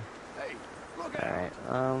good to go. Hey, look out.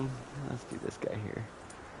 All right, let's do this guy here.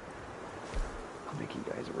 I'll make you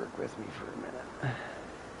guys work with me for a minute. Do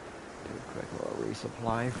a quick little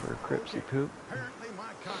resupply for Cripsy Poop. Apparently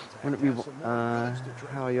my contact Wouldn't we, has some more goods to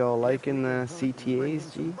trade. how y'all liking the Maybe he'll hunt and bring CTAs,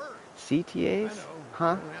 some G? birds. CTAs? I know.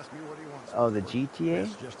 Huh? Don't ask me what he wants Oh, me the for. GTA?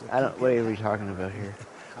 That's just to I don't. keep What him are we happy. talking about here?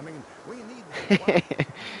 I mean, we need the supply.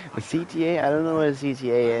 The CTA? I don't know what a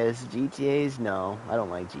CTA is. GTAs? No, I don't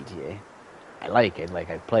like GTA. I like it, like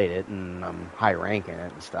I played it, and I'm high ranking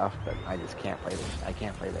it and stuff, but I just can't play this. I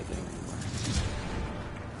can't play that game anymore.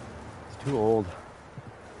 It's too old.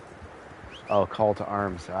 Oh, Call to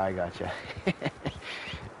Arms. I gotcha.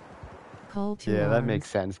 Call to Yeah, that arms. makes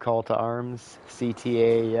sense. Call to Arms,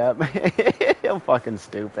 CTA. Yep. I'm fucking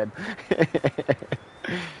stupid.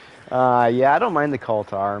 Yeah, I don't mind the Call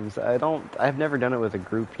to Arms. I've never done it with a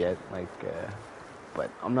group yet.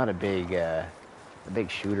 But I'm not a big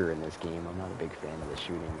shooter in this game. I'm not a big fan of the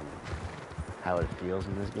shooting and how it feels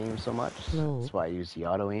in this game so much. Lol. That's why I use the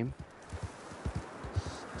auto aim.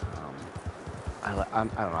 I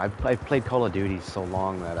don't know. I've played Call of Duty so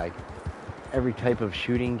long that every type of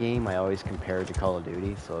shooting game I always compare it to Call of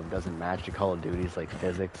Duty. So if it doesn't match to Call of Duty's like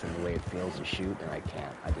physics and the way it feels to shoot, then I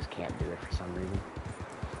just can't do it for some reason.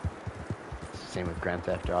 Same with Grand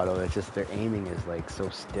Theft Auto. It's just their aiming is like so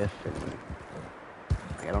stiff and like,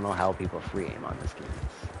 I don't know how people free aim on this game.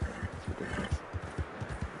 It's ridiculous.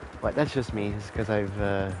 But that's just me. It's because I've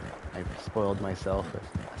spoiled myself with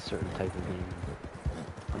a certain type of game.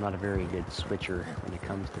 I'm not a very good switcher when it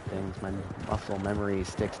comes to things. My muscle memory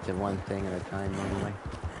sticks to one thing at a time anyway.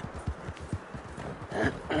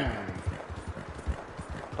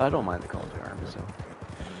 But I don't mind the Call to Arms, so.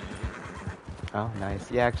 Oh, nice.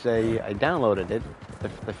 Yeah, actually, I downloaded it,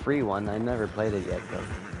 the free one. I never played it yet, though.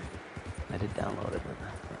 I did download it.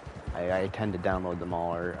 I tend to download them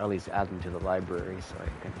all, or at least add them to the library, so I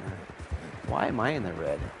can... Why am I in the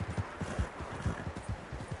red?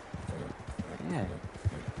 Yeah.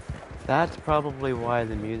 That's probably why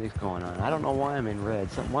the music's going on. I don't know why I'm in red.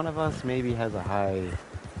 One of us maybe has a high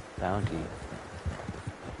bounty.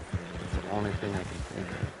 It's the only thing I can think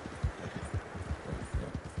of.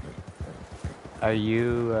 Are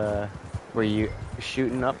you, were you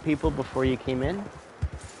shooting up people before you came in?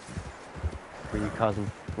 Were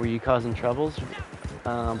you causing troubles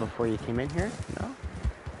before you came in here? No?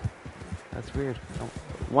 That's weird. No.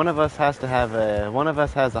 One of us has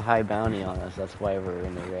a high bounty on us. That's why we're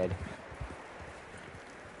in the red.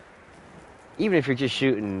 Even if you're just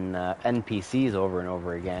shooting NPCs over and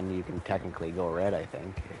over again, you can technically go red, I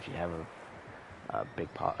think, if you have a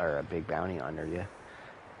big bounty under you.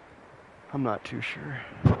 I'm not too sure.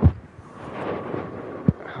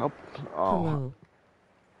 Hello.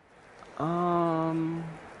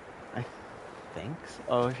 I think so.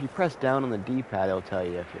 Oh, if you press down on the D-pad, it'll tell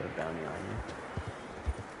you if you have a bounty on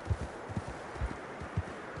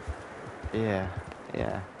you.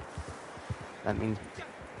 Yeah. That means...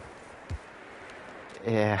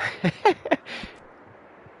 Yeah.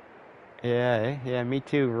 Yeah, me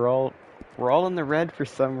too. We're all in the red for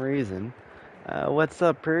some reason. What's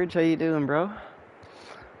up, Purge? How you doing, bro?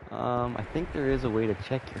 I think there is a way to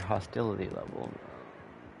check your hostility level.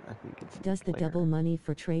 I think it's Does the player. double money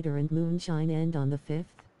for Trader and Moonshine end on the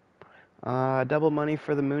 5th? Double money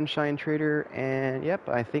for the Moonshine Trader, and yep,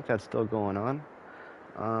 I think that's still going on.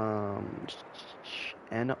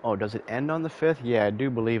 And oh, does it end on the 5th? Yeah, I do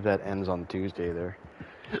believe that ends on Tuesday there.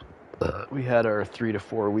 We had our 3 to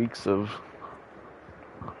 4 weeks of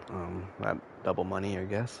that double money, I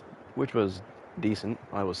guess, which was decent.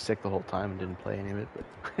 I was sick the whole time and didn't play any of it,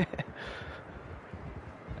 but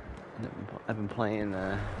I've been playing,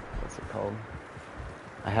 what's it called?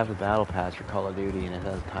 I have the battle pass for Call of Duty, and it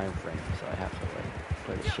has a time frame, so I have to like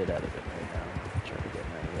play the shit out of it right now. Try to get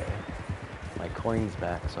my coins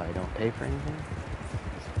back, so I don't pay for anything.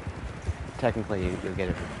 Technically, you'll get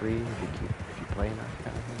it for free if you play enough,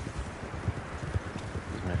 kind of thing.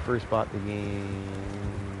 Because when I first bought the game,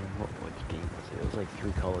 which game was it? It was like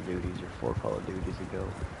 3 Call of Duties or 4 Call of Duties ago,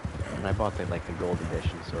 and I bought the gold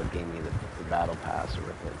edition, so it gave me the battle pass with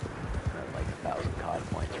it, like 1,000 COD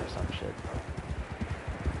points or some shit.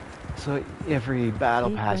 So every battle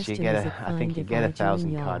pass you get, I think you get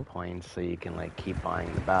 1,000 COD points, so you can like keep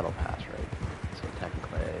buying the battle pass, right? So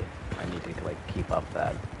technically, I need to like keep up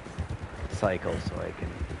that cycle so I can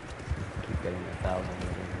keep getting 1,000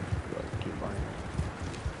 and keep buying it.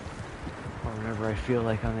 Or whenever I feel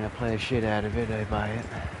like I'm gonna play the shit out of it, I buy it.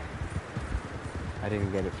 I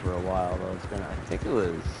didn't get it for a while though. It's been, I think it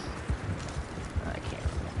was, I can't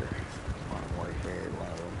remember. Modern Warfare, one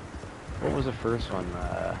of them. What was the first one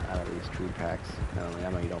out of these true packs? I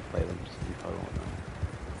know you don't play them, so you probably won't know.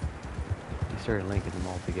 You started linking them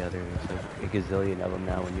all together. There's like a gazillion of them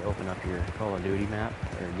now. When you open up your Call of Duty map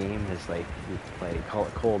or game, it's like you play, call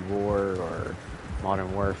it Cold War or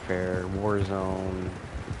Modern Warfare, Warzone,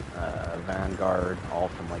 Vanguard, all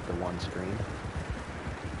from like the one screen.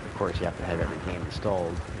 Of course, you have to have every game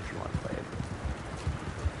installed if you want to play it.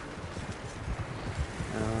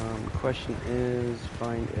 The question is,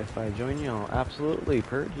 find if I join you. Oh, absolutely,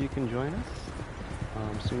 Purge, you can join us.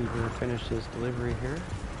 As soon as we finish this delivery here.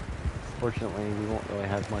 Fortunately, we won't really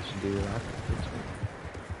have much to do after this week.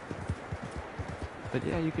 But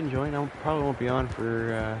yeah, you can join. I probably won't be on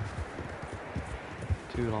for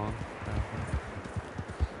too long.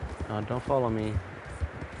 Don't follow me.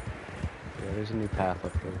 Yeah, there's a new path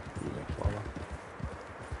up here you can follow.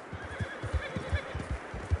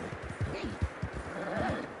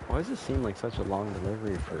 Why does it seem like such a long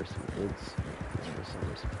delivery for some goods? For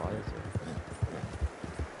some supplies there.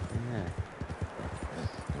 Yeah.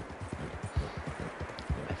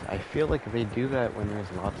 I feel like if they do that when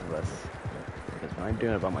there's lots of us, because when I'm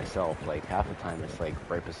doing it by myself, like half the time it's like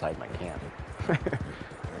right beside my camp.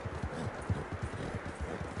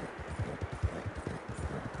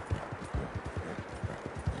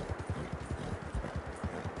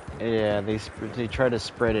 Yeah, they try to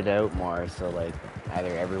spread it out more, so like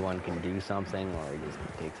either everyone can do something, or it just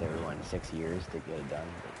takes everyone 6 years to get it done.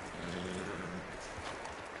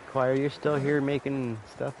 Choir, you're still here making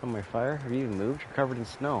stuff on my fire? Have you even moved? You're covered in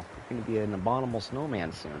snow. You're going to be an abominable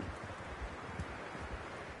snowman soon.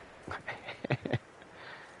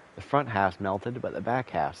 The front half's melted, but the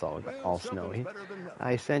back half's all snowy.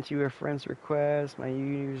 I sent you a friend's request. My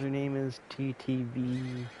username is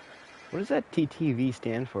TTV. What does that TTV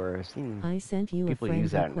stand for? I've seen I sent you people a friend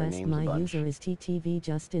use that in their request. names a My bunch. user is TTV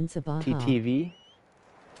Justin Sabaha. TTV?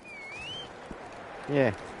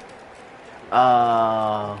 Yeah.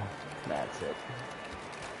 Oh, that's it.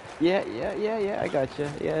 Yeah, I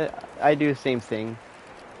gotcha. Yeah, I do the same thing.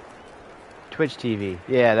 Twitch TV.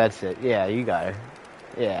 Yeah, that's it. Yeah, you got it.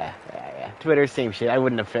 Yeah. Twitter, same shit. I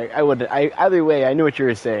wouldn't affect. Either way, I knew what you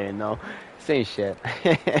were saying, though. Same shit.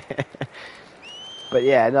 But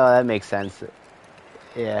yeah, no, that makes sense.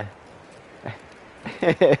 Yeah.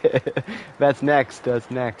 That's next.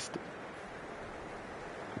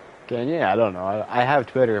 Yeah, I don't know. I have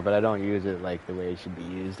Twitter, but I don't use it like the way it should be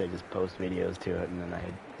used. I just post videos to it, and then I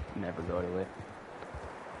never go to it.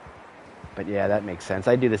 But yeah, that makes sense.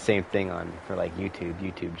 I do the same thing for like YouTube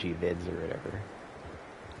Gvids or whatever.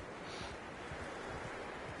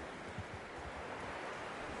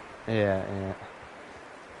 Yeah.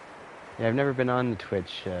 Yeah, I've never been on the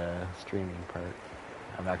Twitch streaming part.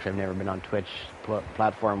 I've never been on Twitch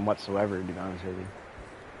platform whatsoever, to be honest with you.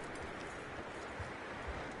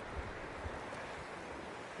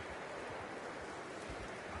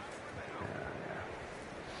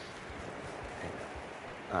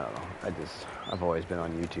 I don't know. I've always been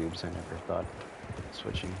on YouTube, so I never thought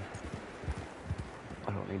switching.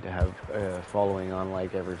 I don't need to have a following on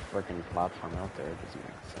like every freaking platform out there. It doesn't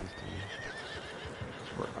make sense to me.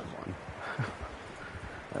 Just work on one.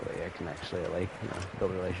 That way I can actually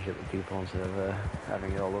build a relationship with people instead of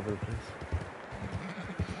having it all over the place.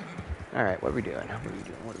 Alright, what are we doing? What are we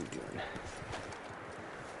doing?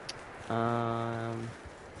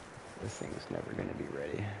 This thing's never gonna be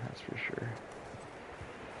ready, that's for sure.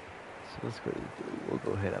 So let's go we'll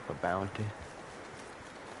go hit up a bounty.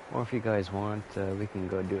 Or if you guys want, we can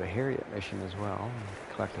go do a Harriet mission as well.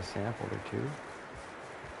 Collect a sample or two.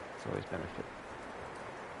 It's always benefit.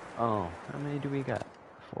 Oh, how many do we got?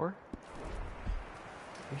 4?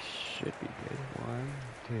 We should be good. 1,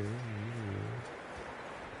 2,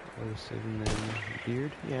 07 and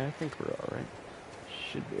beard. Yeah, I think we're alright.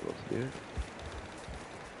 Should be able to do it.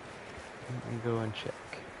 Let me go and check.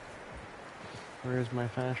 Where's my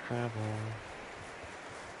fast travel?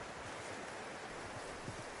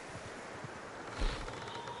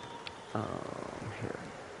 Here.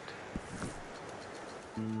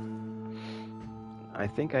 I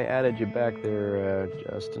think I added you back there,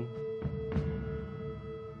 Justin.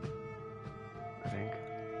 I think.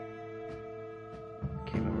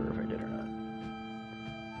 Can't remember if I did or not.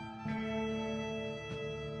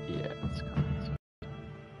 Yeah, it's gone.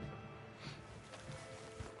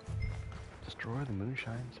 Destroy the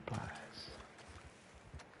moonshine supplies.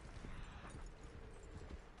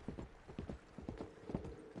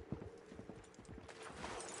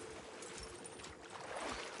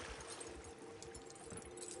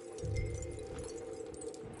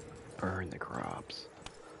 Burn the crops.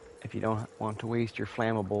 If you don't want to waste your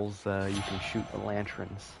flammables, you can shoot the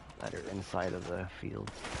lanterns that are inside of the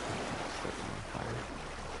fields. Set them on fire.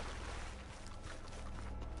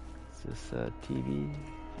 Is this TV?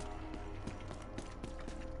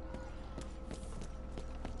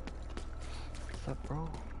 What's up, bro?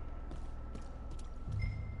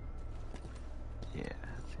 Yeah,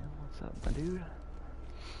 that's him. What's up, my dude? You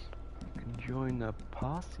can join the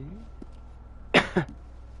posse.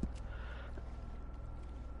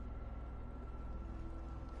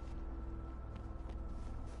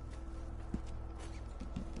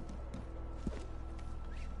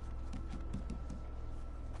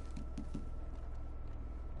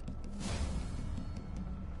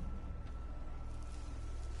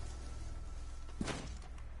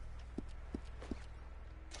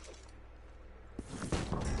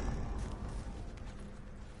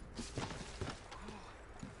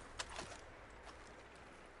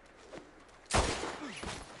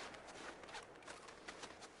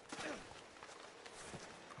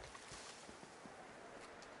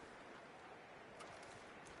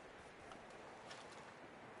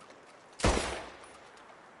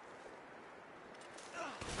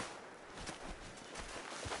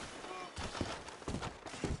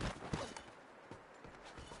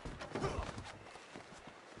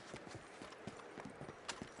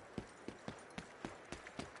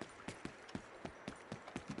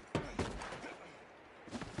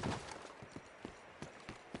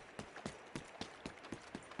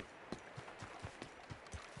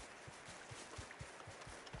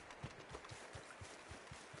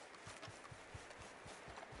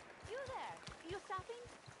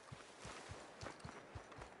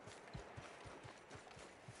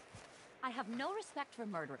 I have no respect for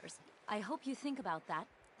murderers. I hope you think about that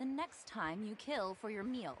the next time you kill for your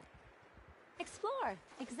meal. Explore,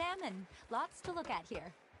 examine, lots to look at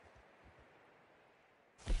here.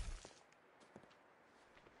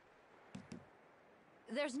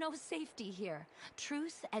 There's no safety here.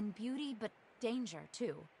 Truth and beauty, but danger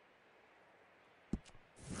too.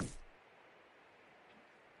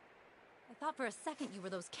 I thought for a second you were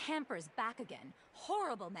those campers back again.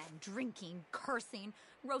 Horrible men, drinking, cursing,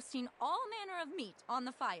 roasting all manner of meat on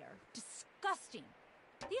the fire. Disgusting.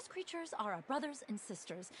 These creatures are our brothers and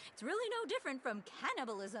sisters. It's really no different from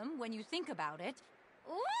cannibalism when you think about it.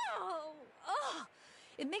 Whoa! Ugh!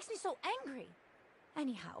 It makes me so angry.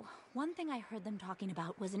 Anyhow, one thing I heard them talking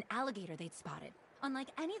about was an alligator they'd spotted.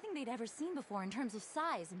 Unlike anything they'd ever seen before in terms of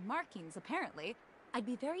size and markings, apparently. I'd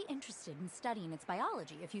be very interested in studying its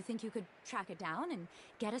biology if you think you could track it down and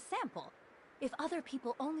get a sample. If other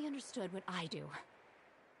people only understood what I do.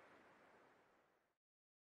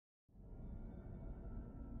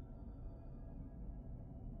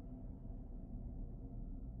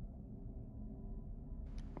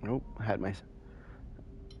 Nope, had my...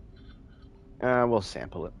 we'll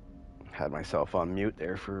sample it. Had myself on mute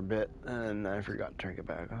there for a bit, and I forgot to turn it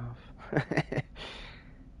back off.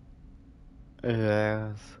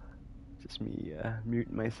 Yes. Just me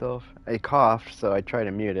muting myself. I coughed, so I tried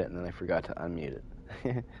to mute it, and then I forgot to unmute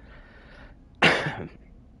it.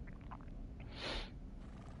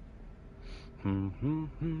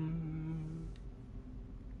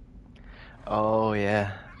 Oh,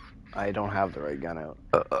 yeah. I don't have the right gun out.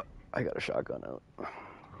 I got a shotgun out.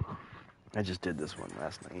 I just did this one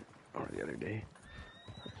last night, or the other day.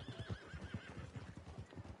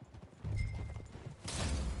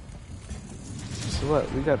 So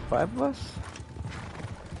what, we got 5 of us?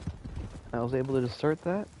 I was able to just start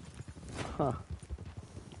that? Huh.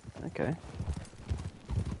 Okay.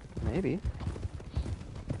 Maybe.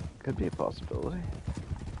 Could be a possibility.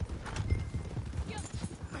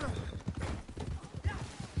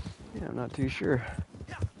 Yeah, I'm not too sure.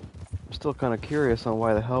 I'm still kind of curious on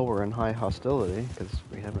why the hell we're in high hostility, because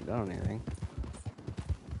we haven't done anything.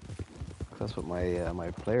 That's what my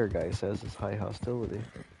my player guy says is high hostility.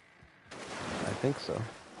 I think so.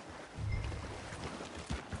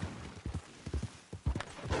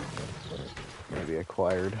 Maybe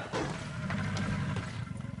acquired.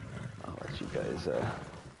 I'll let you guys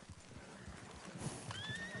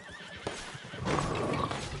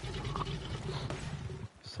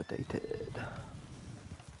sedated.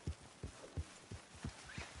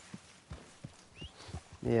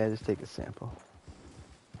 Yeah, just take a sample.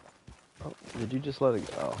 Oh, did you just let it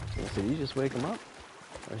go? Oh, so did you just wake him up?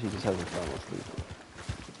 Or she just hasn't fallen asleep?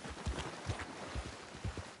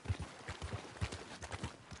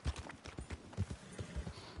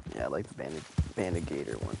 Yeah, I like the banded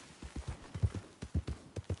gator one.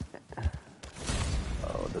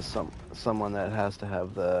 Oh, there's someone that has to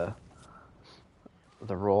have the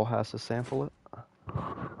roll has to sample it.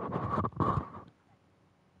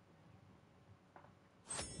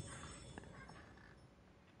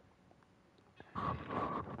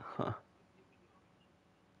 Huh.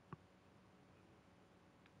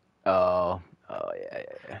 Oh,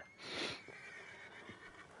 yeah.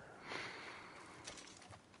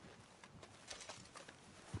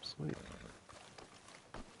 Sweet.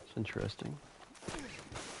 It's interesting.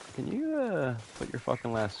 Can you put your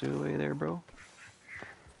fucking lasso away there, bro?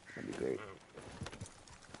 That'd be great.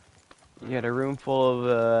 You got a room full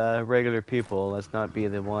of regular people. Let's not be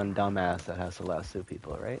the one dumbass that has to lasso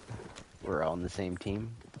people, right? We're all on the same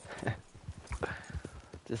team.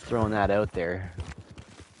 Just throwing that out there.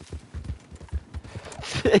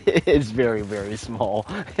 It's very, very small.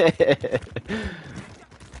 Yeah.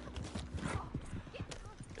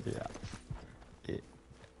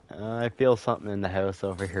 I feel something in the house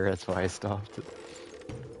over here, that's why I stopped.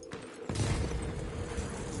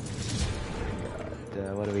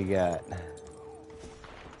 What do we got?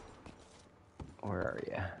 Where are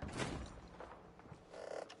you?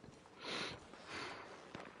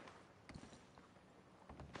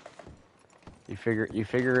 You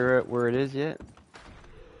figure out where it is yet?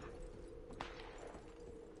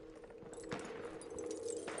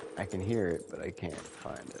 I can hear it, but I can't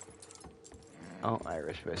find it. Oh,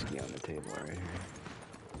 Irish whiskey on the table right here.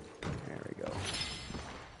 There we go.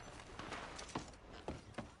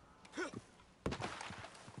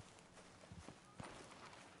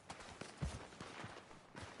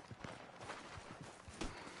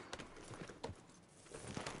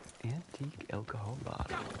 Antique alcohol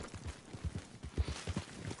bottle.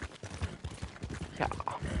 Yeah.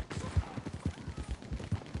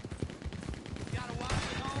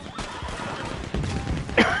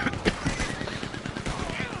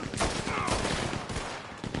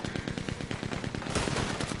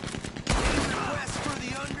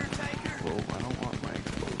 Whoa, I don't want my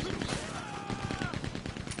explosives.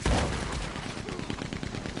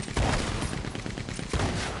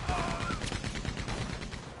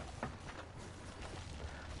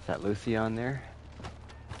 Is that Lucy on there?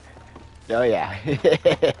 Oh yeah.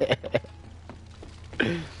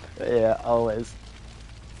 Yeah, always.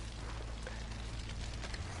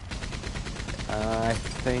 I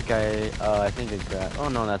think it's that. Oh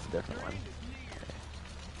no, that's a different one.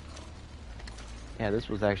 Yeah, this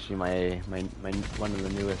was actually my one of the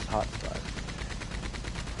newest hotspots.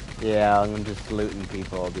 Yeah, I'm just looting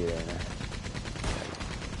people. I'll be there now.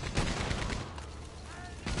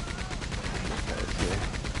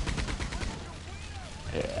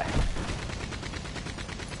 Yeah.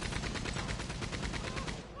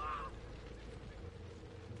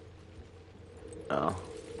 Oh.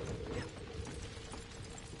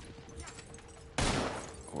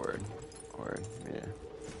 Word, yeah.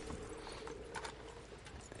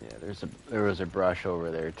 Yeah, there was a brush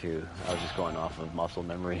over there too. I was just going off of muscle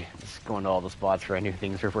memory, just going to all the spots where I knew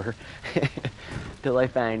things were, till I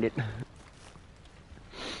find it.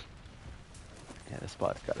 Yeah, the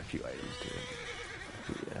spot's got a few items to it.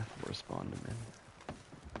 Yeah, we'll spawn them in.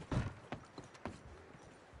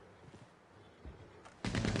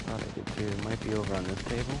 Yeah, I thought I did too. It might be over on this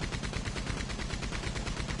table.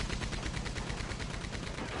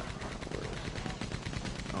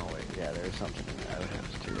 Oh wait, yeah, there's something in the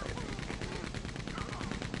outhouse too, I think.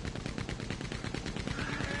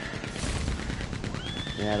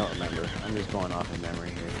 Yeah, I don't remember. I'm just going off of memory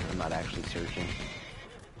here. I'm not actually searching.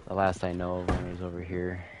 The last I know of one was over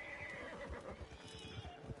here.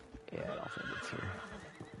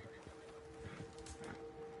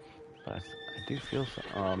 But I do feel so.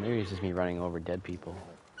 Oh, maybe it's just me running over dead people.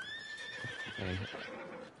 Okay.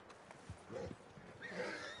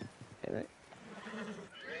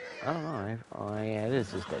 I don't know. Oh, yeah, it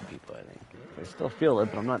is just dead people, I think. I still feel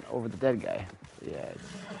it, but I'm not over the dead guy. Yeah,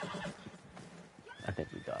 I think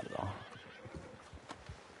we got it all.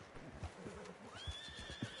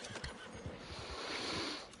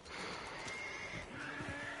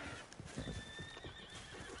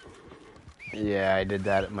 Yeah, I did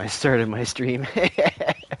that at my start of my stream.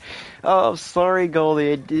 Oh, sorry,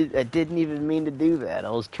 Goldie. I didn't even mean to do that.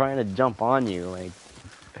 I was trying to jump on you, like.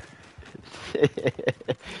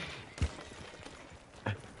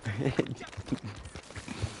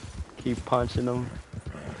 Keep punching them.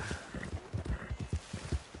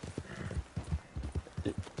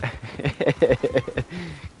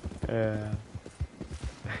 Yeah.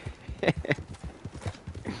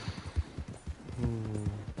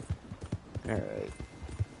 Alright.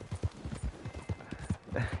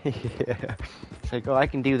 Yeah. It's like, oh, I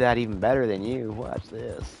can do that even better than you. Watch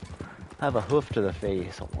this. I have a hoof to the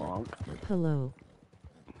face, along. Hello.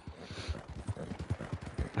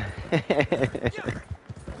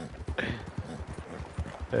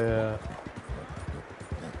 Yeah.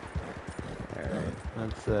 Alright.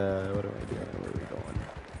 Let's, what am I doing? Where are we going?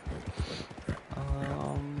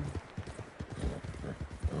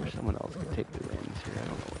 Or someone else can take the wins here. I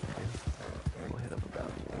don't know what to do. We'll hit up a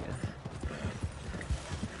bounty, I guess.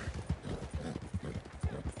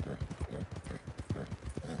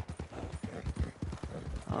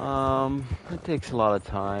 It takes a lot of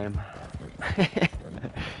time.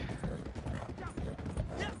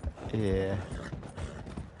 Yeah.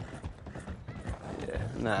 Yeah.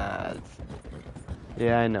 Nah,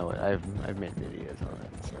 yeah, I know it. I've made videos on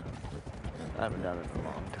it, so I haven't done it in a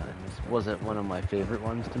long time. This wasn't one of my favorite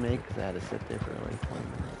ones to make because I had to sit there for like 20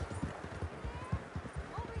 minutes.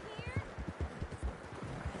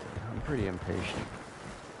 I'm pretty impatient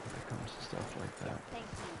when it comes to stuff like that. Thank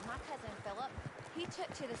you. My cousin Philip, he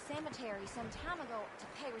took to the cemetery some time ago to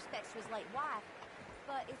pay respects to his late wife,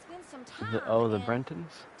 but it's been some time. The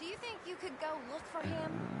Brentons? Do you think you could go look for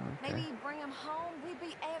him? Okay. Maybe bring him home? We'd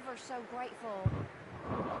be ever so grateful.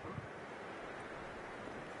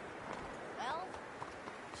 Well,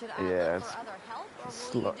 should I look for other help, or will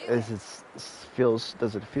slow. you do it?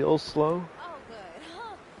 Does it feel slow? Oh, good.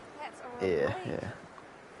 That's a relief. Yeah.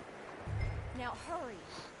 Now hurry.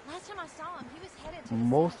 Last time I saw him, he was headed to the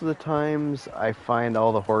Most of the cemetery. times, I find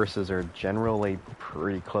all the horses are generally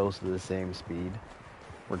pretty close to the same speed,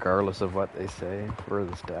 regardless of what they say for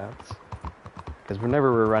the stats. Because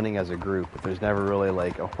whenever we're running as a group, there's never really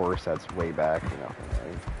like a horse that's way back or nothing,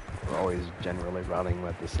 right? We're always generally running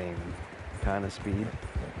with the same kind of speed.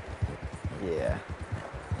 Yeah.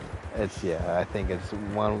 I think it's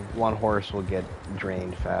one horse will get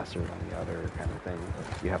drained faster than the other kind of thing.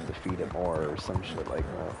 You have to feed it more or some shit like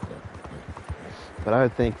that. But I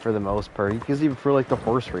would think for the most part, because even for like the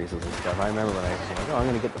horse races and stuff, I remember when I was like, oh, I'm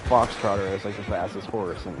going to get the Foxtrotter as like the fastest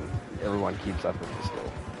horse, and everyone keeps up with me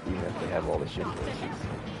still, even if they have all the shit races.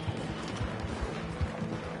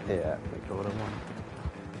 Yeah, like what I want.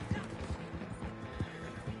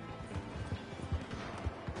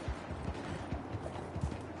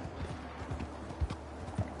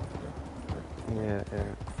 Yeah.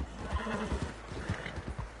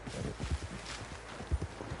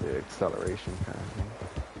 The acceleration kind of thing.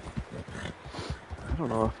 I don't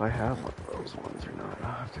know if I have one of those ones or not.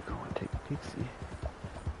 I'll have to go and take a peek-see.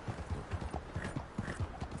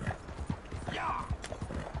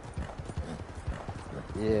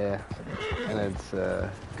 Yeah, and it's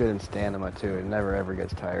good in stamina too. It never ever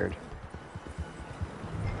gets tired.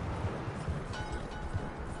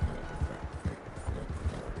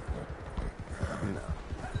 No.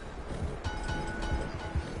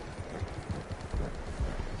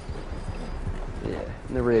 Yeah,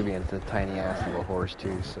 and the Arabian's a tiny ass little horse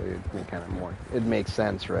too, so it'd be kind of more. It makes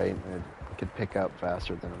sense, right? It could pick up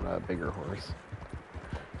faster than a bigger horse.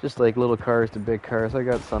 Just like little cars to big cars. I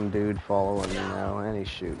got some dude following me now, and he's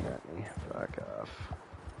shooting at me. Fuck off.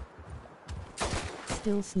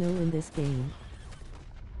 Still snow in this game.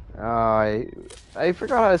 I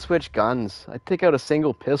forgot how to switch guns. I take out a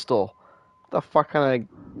single pistol. What the fuck kind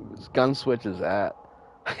of gun switch is that?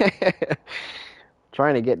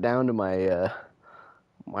 Trying to get down to my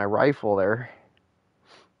my rifle there.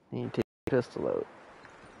 Need to take the pistol out.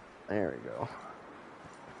 There we go.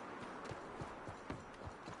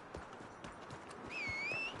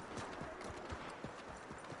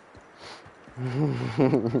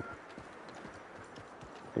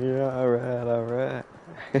 Yeah, alright.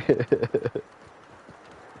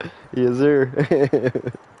 Yes, sir.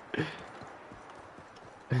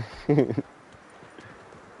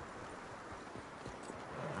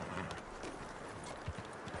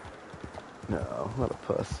 No, what a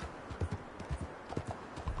puss.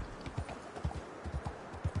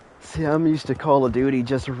 See, I'm used to Call of Duty,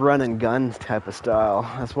 just run and gun type of style.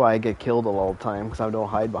 That's why I get killed all the time, because I don't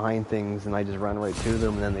hide behind things, and I just run right to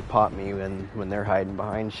them, and then they pop me when they're hiding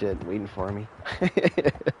behind shit, waiting for me.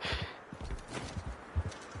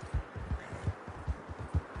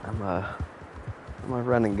 I'm a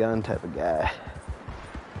run and gun type of guy.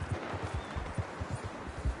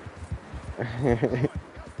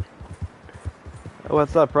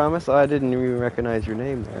 What's up, Promise? Oh, I didn't even recognize your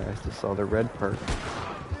name there. I just saw the red part.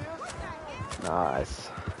 Nice.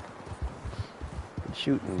 Good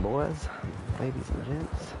shooting, boys, ladies and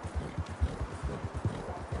gents.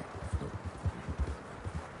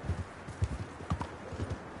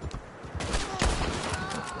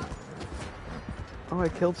 Oh, I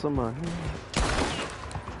killed someone.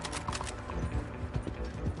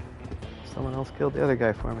 Someone else killed the other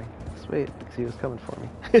guy for me. Sweet, because he was coming for me.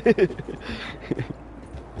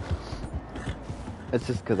 It's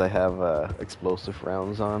just because I have explosive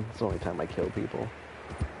rounds on. It's the only time I kill people.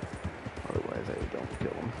 Otherwise, I don't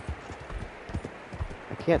kill them.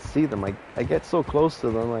 I can't see them. I get so close to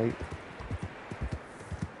them. Oh, yeah.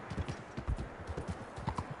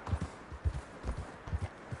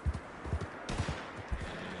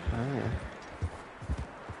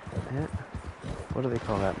 Yeah. What do they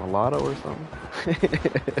call that? Mulatto or something?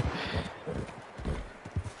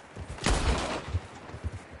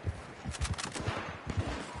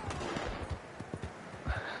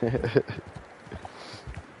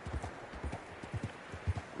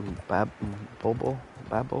 Babel?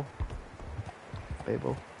 Babel?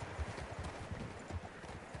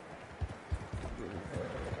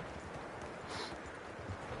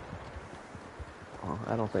 Well,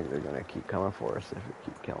 I don't think they're gonna keep coming for us if we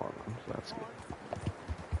keep killing them, so that's good.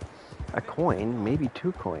 A coin? Maybe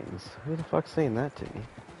 2 coins. Who the fuck's saying that to me?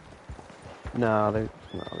 No, they're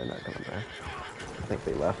not coming back. I think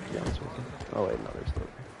they left, to be honest with you. Oh wait, no, they're still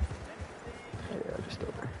there. Yeah, they're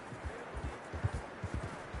still there.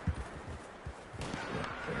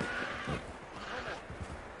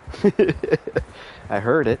 I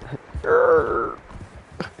heard it.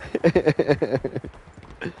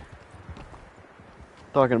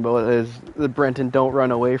 Talking about is the Brenton don't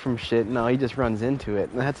run away from shit. No, he just runs into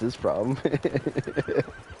it, and that's his problem.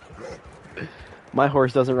 My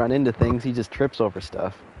horse doesn't run into things, he just trips over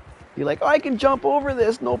stuff. He's like, oh, I can jump over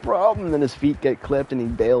this, no problem. And then his feet get clipped and he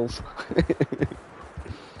bails.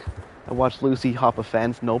 I watched Lucy hop a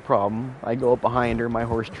fence, no problem. I go up behind her, my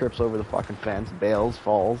horse trips over the fucking fence, bails,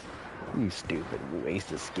 falls. You stupid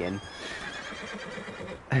waste of skin.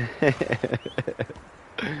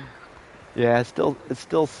 Yeah, it's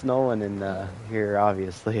still snowing in here,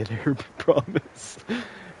 obviously, there, promise.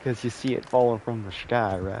 Because you see it falling from the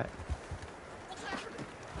sky, right?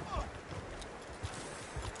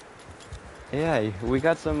 Yeah, we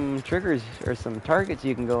got some triggers, or some targets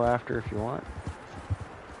you can go after if you want.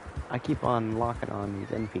 I keep on locking on these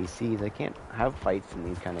NPCs. I can't have fights in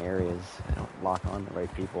these kind of areas. I don't lock on the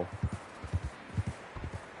right people.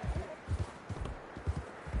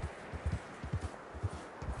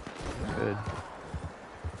 Good.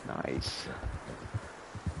 Nice.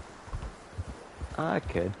 I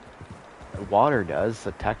could. Water does,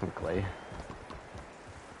 so technically.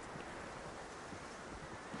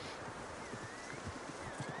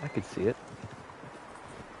 I could see it.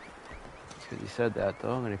 Because you said that,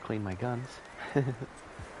 though. I'm going to clean my guns.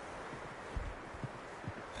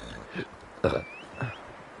 Alright,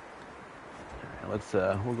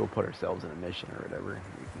 we'll go put ourselves in a mission or whatever.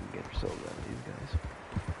 We can get ourselves out of these guys.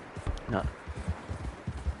 No.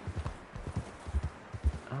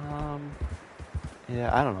 Yeah,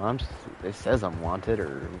 I don't know. It says I'm wanted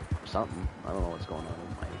or something. I don't know what's going on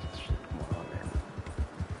with my shit going on there.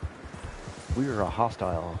 We are a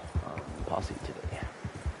hostile posse today.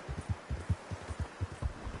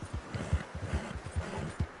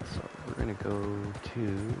 So we're gonna go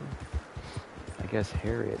to, I guess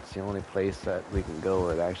Harriet's the only place that we can go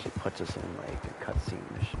where it actually puts us in like a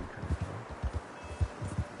cutscene mission kind of thing.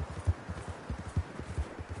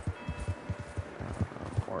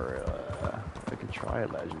 I could try a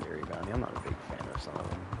legendary bounty. I'm not a big fan of some of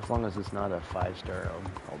them. As long as it's not a 5-star,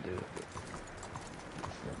 I'll do it.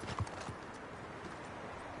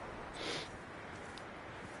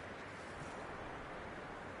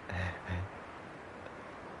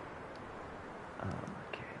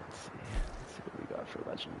 Okay, let's see what we got for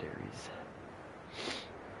legendaries.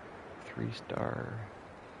 3-star.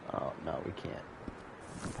 Oh no, we can't.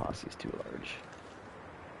 The posse's too large.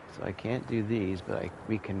 So I can't do these, but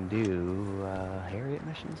we can do Harriet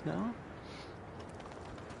missions now?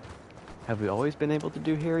 Have we always been able to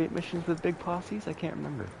do Harriet missions with big posses? I can't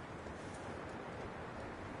remember.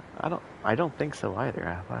 I don't think so either.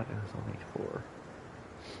 I thought it was only 4.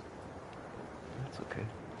 That's okay.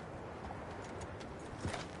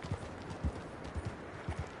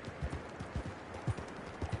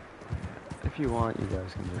 If you want, you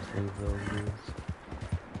guys can just leave those rules.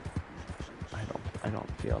 I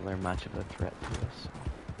don't feel they're much of a threat to us.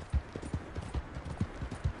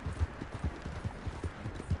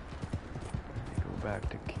 Go back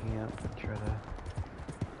to camp and try to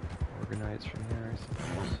organize from there, I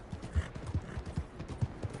suppose.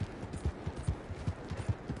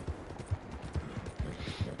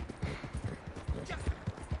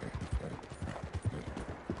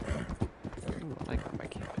 Ooh, I like where my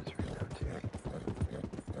camp is right now too.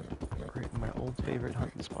 Right in my old favorite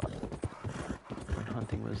hunting spot. When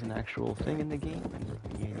hunting was an actual thing in the game and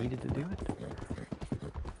you needed to do it.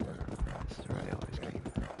 That's where I always came.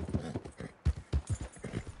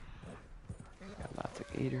 Got lots of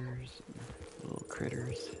gators, and little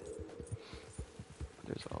critters.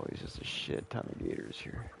 There's always just a shit ton of gators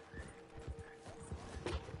here.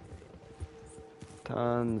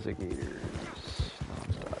 Tons of gators.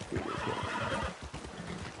 Non-stop gator killing.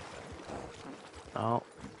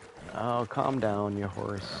 Oh, calm down, you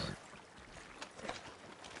horse.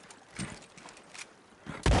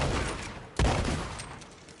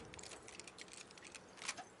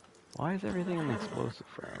 Why is everything in explosive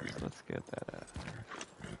rounds? Let's get that out of there.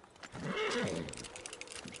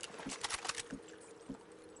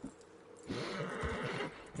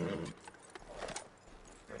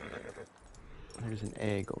 There's an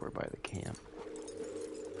egg over by the camp.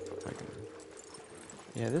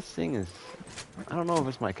 Yeah, this thing is... I don't know if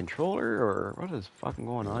it's my controller or what is fucking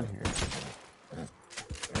going on here. But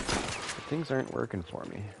things aren't working for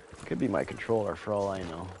me. It could be my controller for all I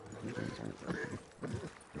know. Things aren't working.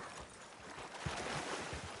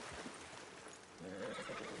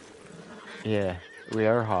 Yeah, we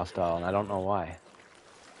are hostile and I don't know why.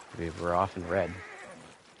 We're off in red.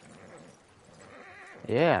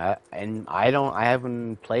 Yeah, and I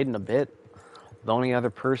haven't played in a bit. The only other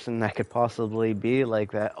person that could possibly be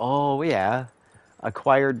like that, oh yeah,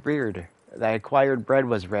 acquired breed. That acquired bread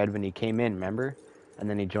was red when he came in, remember? And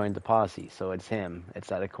then he joined the posse, so it's him. It's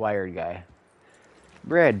that acquired guy.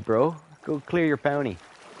 Bread, bro. Go clear your bounty.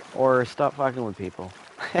 Or stop fucking with people.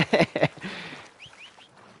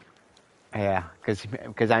 Yeah,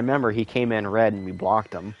 because I remember he came in red and we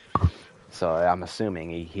blocked him. So I'm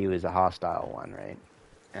assuming he was a hostile one, right?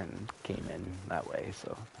 And came in that way,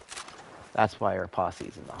 so... That's why our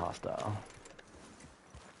posse's in the hostile.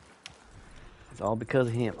 It's all because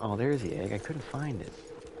of him. Oh, there's the egg. I couldn't find it.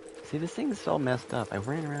 See, this thing's all messed up. I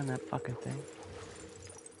ran around that fucking thing.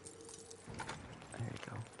 There you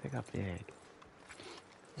go. Pick up the egg.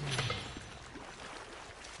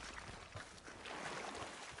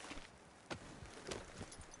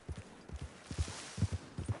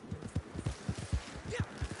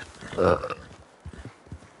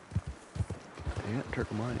 Yeah, took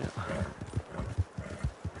him on, yeah.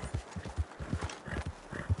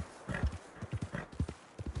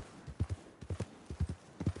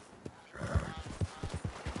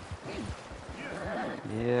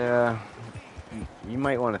 Yeah, you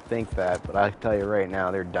might want to think that, but I tell you right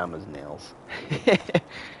now, they're dumb as nails.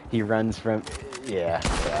 He runs from, yeah,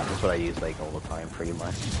 that's what I use like all the time, pretty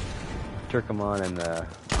much. Turkomon and the,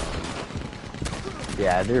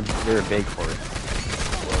 yeah, they're a big horse.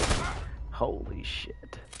 Whoa. Holy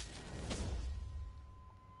shit.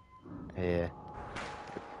 Yeah.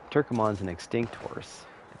 Turkomon's an extinct horse.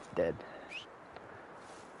 It's dead.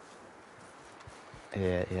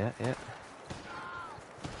 Yeah.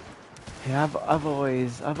 Yeah, I've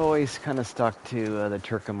always kind of stuck to the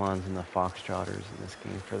Turkomons and the Foxtrotters in this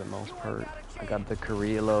game for the most part. I got the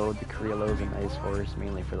Kurialo. The Kurialo's a nice horse,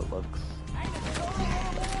 mainly for the looks.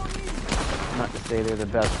 Not to say they're the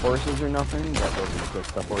best horses or nothing, but those are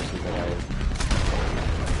just the horses that I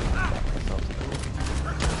myself to.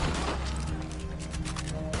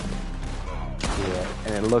 Yeah,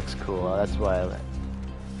 and it looks cool. That's why I like.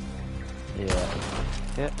 Yeah.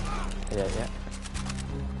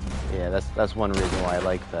 Yeah, that's one reason why I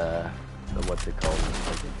like the what's it called?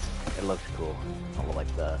 Like it looks cool. Almost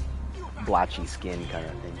like the blotchy skin kind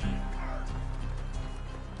of thing.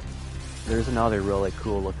 There's another really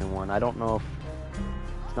cool looking one. I don't know if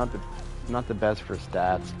it's not the best for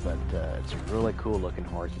stats, but it's a really cool looking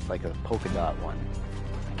horse. It's like a polka dot one.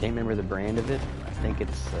 I can't remember the brand of it. I think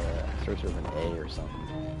it's starts with an A or something.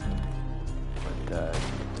 But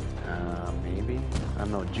Maybe. I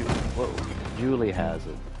don't know. Whoa, Julie has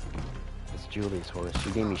it. It's Julie's horse.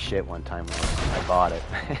 She gave me shit one time when I bought it.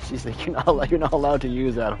 She's like, you're not allowed to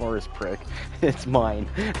use that horse, prick. It's mine.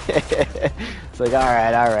 It's like, all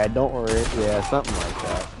right, don't worry. Yeah, something like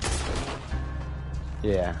that.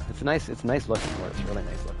 Yeah, it's a nice looking horse. Really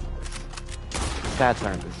nice looking horse. Stats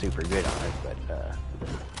aren't super good on it, but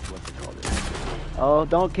what's it called? Oh,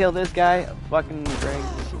 don't kill this guy. Fucking Greg,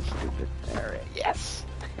 this is stupid. All right, yes.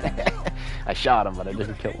 I shot him, but I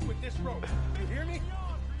didn't kill him.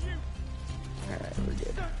 Alright, we're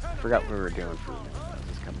good. I forgot what we were doing for a minute. I was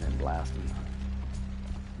just coming in blasting.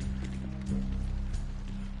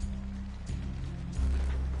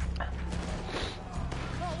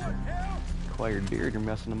 Acquired beard, you're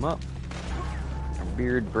messing them up. Or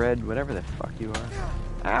beard, bread, whatever the fuck you are.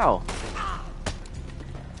 Ow!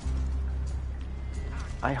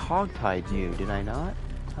 I hogtied you, did I not?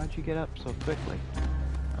 How'd you get up so quickly?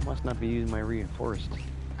 I must not be using my reinforced.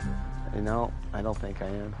 No, I don't think I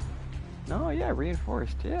am. No, yeah,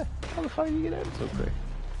 reinforced, yeah. How the fuck did you get out so quick?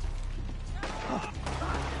 Oh,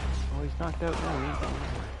 oh he's knocked out now. He ain't going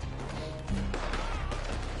nowhere.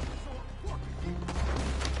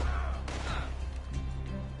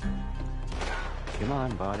 Come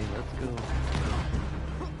on, body, let's go.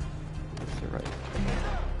 That's the right.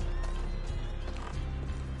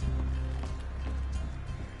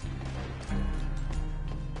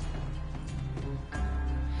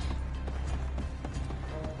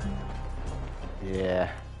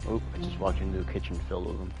 Yeah. Oop, I just walked into a kitchen filled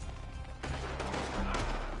with them.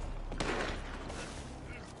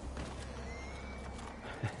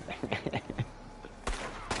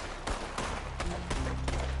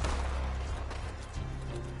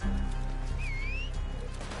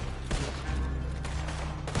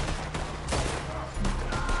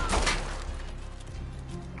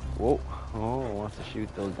 Whoa. Oh, wants to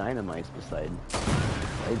shoot those dynamites beside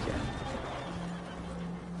Legend.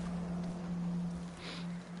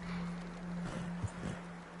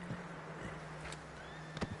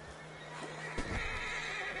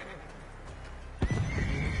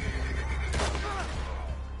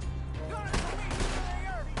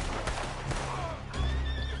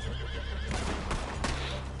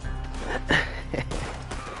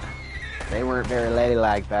 They weren't very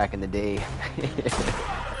ladylike back in the day.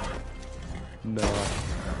 No.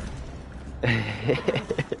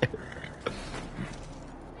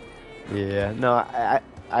 Yeah, no,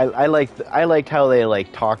 I liked how they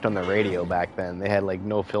like talked on the radio back then. They had like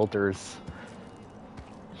no filters.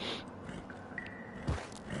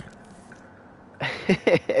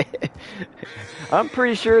 I'm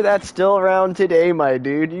pretty sure that's still around today, my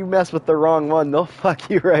dude. You mess with the wrong one, they'll fuck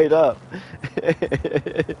you right up.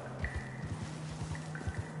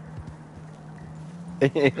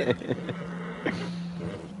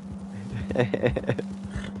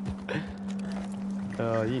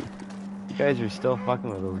 Oh, you guys are still fucking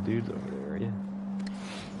with those dudes over there, are you?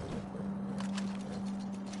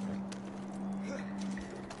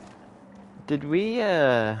 Did we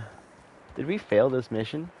fail this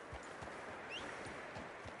mission?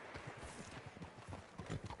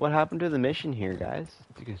 What happened to the mission here, guys?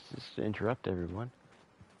 Just to interrupt everyone.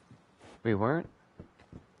 We weren't?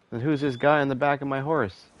 Then who's this guy on the back of my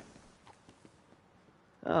horse?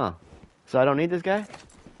 Oh. So I don't need this guy?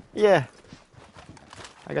 Yeah.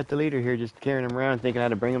 I got the leader here just carrying him around thinking I had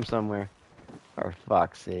to bring him somewhere. For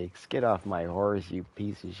fuck's sakes. Get off my horse, you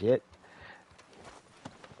piece of shit.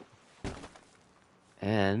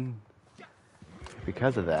 And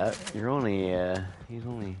because of that, he's only, hang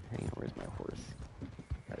on, where's my horse?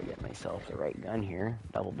 Gotta get myself the right gun here.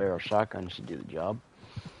 Double barrel shotgun should do the job.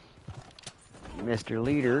 Mr.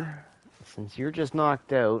 Leader, since you're just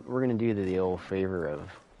knocked out, we're gonna do the old favor of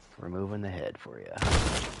removing the head for you.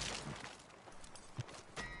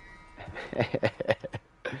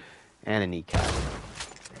 And a kneecap.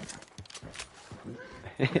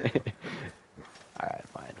 Alright,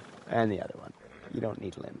 fine. And the other one. You don't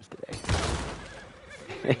need limbs today.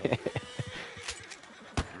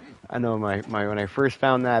 I know when I first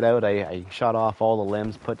found that out, I shot off all the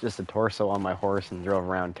limbs, put just a torso on my horse, and drove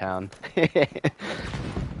around town.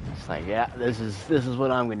 It's like, yeah, this is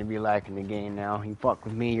what I'm going to be like in the game now. You fuck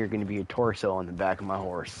with me, you're going to be a torso on the back of my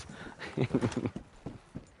horse.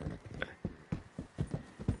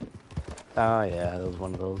 Oh yeah, that was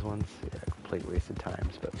one of those ones. Yeah, complete waste of time,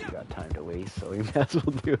 but we got time to waste, so we might as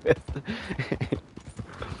well do it.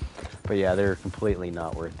 But yeah, they're completely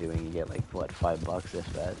not worth doing. You get like, what, $5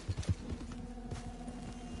 if that.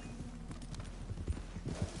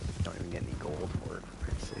 Don't even get any gold for it, for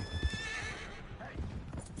Christ's sake.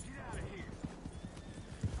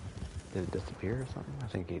 Did it disappear or something? I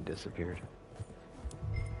think he disappeared.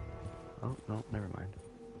 Oh, no, never mind.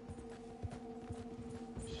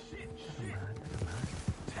 Never mind, never mind.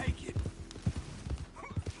 Take it.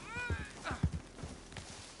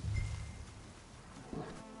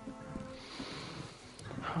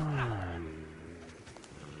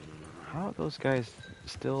 How are those guys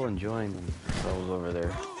still enjoying themselves over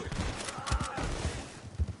there?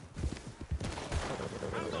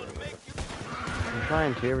 I'm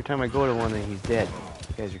trying to. Every time I go to one, he's dead.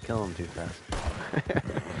 You guys are killing him too fast.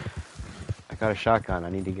 I got a shotgun. I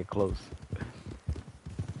need to get close.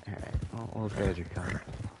 Alright, all those guys are coming.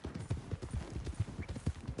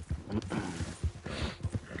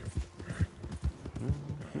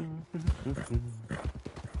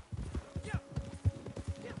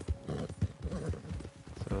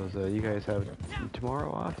 So, you guys have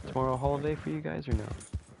tomorrow off? Tomorrow a holiday for you guys or no?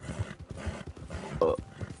 Oh.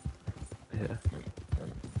 Yeah.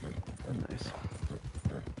 Nice.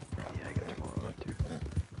 Yeah, I got tomorrow off too.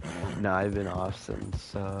 No, I've been off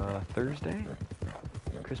since Thursday?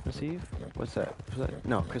 Christmas Eve? What's that? Was that?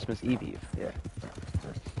 No, Christmas Eve Eve. Yeah.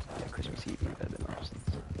 Yeah, Christmas Eve Eve I've been off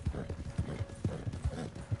since.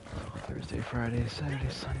 Thursday, Friday, Saturday,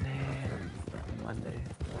 Sunday, and Monday.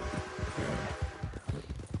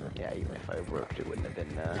 Yeah, even if I worked, it wouldn't have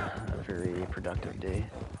been a very productive day.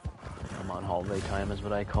 I'm on holiday time is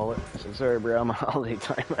what I call it. So sorry, bro, I'm on holiday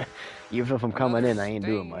time. Even if I'm coming in, I ain't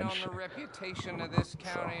doing much. So it's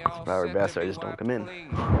probably best I just don't come in.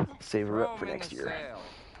 Save her up for next year.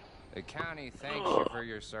 The county thanks you for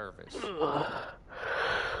your service.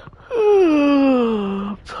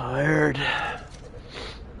 I'm tired.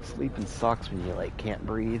 Sleeping sucks when you like can't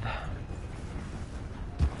breathe.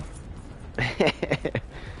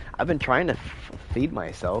 I've been trying to feed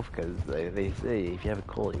myself because they say if you have a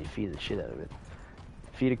cold, you feed the shit out of it.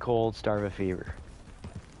 Feed a cold, starve a fever.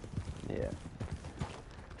 Yeah.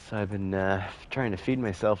 So I've been trying to feed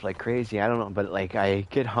myself like crazy. I don't know, but like I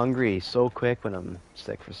get hungry so quick when I'm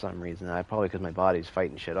sick for some reason. Probably because my body's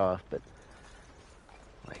fighting shit off. But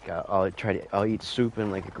like I'll eat soup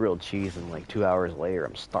and like a grilled cheese, and like 2 hours later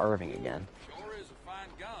I'm starving again.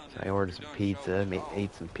 So I ordered some pizza,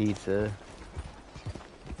 ate some pizza.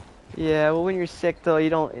 Yeah, well, when you're sick though,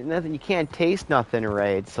 you can't taste nothing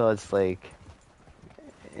right. So it's like,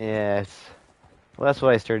 yeah, well, that's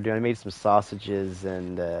what I started doing. I made some sausages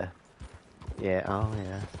and, yeah, oh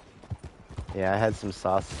yeah, yeah, I had some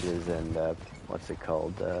sausages and what's it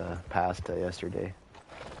called, pasta yesterday.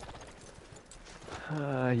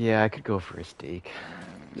 Yeah, I could go for a steak.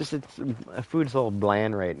 Just food's all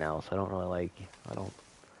bland right now, so I don't really like. I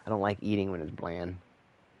don't like eating when it's bland.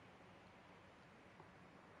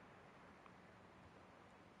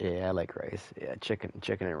 Yeah, I like rice. Yeah, chicken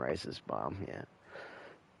and rice is bomb. Yeah.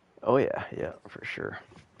 Oh yeah, yeah, for sure.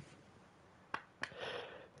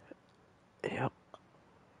 Yep.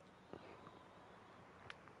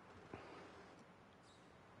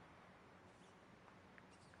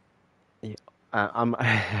 Yeah. I'm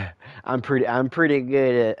I'm pretty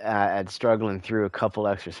good at struggling through a couple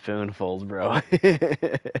extra spoonfuls, bro.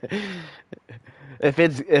 If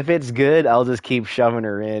it's good, I'll just keep shoving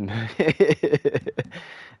her in.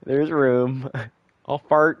 There's room. I'll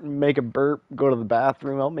fart and make a burp, go to the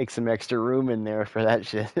bathroom. I'll make some extra room in there for that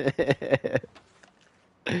shit.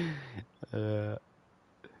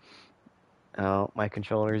 Oh, my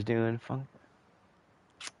controller's doing fun.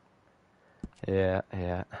 Yeah,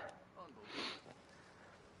 yeah.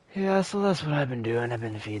 Yeah, so that's what I've been doing. I've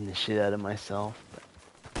been feeding the shit out of myself.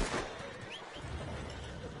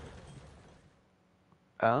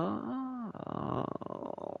 Oh.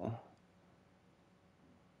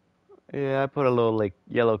 Yeah, I put a little, like,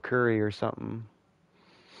 yellow curry or something.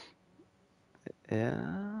 Yeah.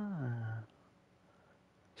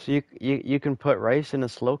 So you can put rice in a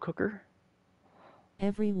slow cooker?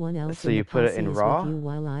 Everyone else So in the you put it posse in is with raw? you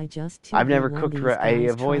while I just I've never 2v1 cooked these rice. I guys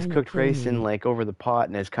have always trying to cooked kill rice in, me. like, over the pot,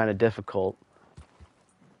 and it's kind of difficult.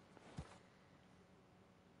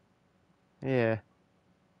 Yeah.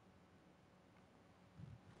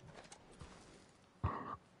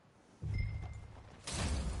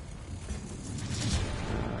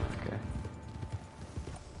 Okay.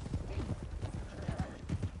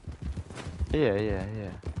 Yeah, yeah,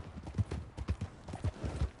 yeah.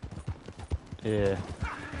 Yeah.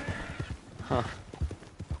 Huh.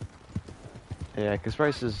 Yeah, because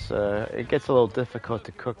rice is, it gets a little difficult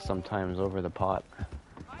to cook sometimes over the pot.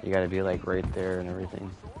 You gotta be, like, right there and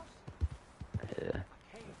everything. Yeah.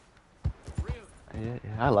 Yeah,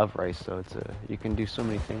 yeah. I love rice, though. You can do so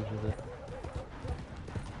many things with it.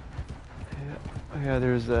 Yeah,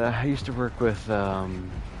 yeah, I used to work with,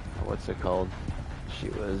 what's it called? She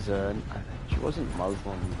wasn't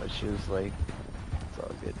Muslim, but she was like, it's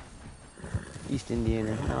all good. East Indian,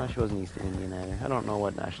 or no, she wasn't East Indian either. I don't know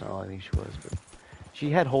what nationality she was, but she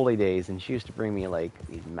had holy days, and she used to bring me like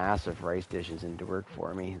these massive rice dishes into work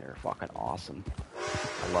for me. They're fucking awesome.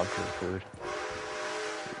 I loved her food.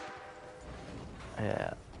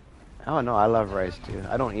 Yeah. Oh no, I love rice too.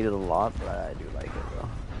 I don't eat it a lot, but I do like it though.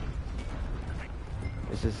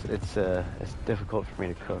 It's difficult for me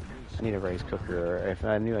to cook. I need a rice cooker, or if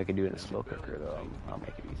I knew I could do it in a slow cooker though, I'll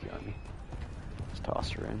make it easy on me. Just toss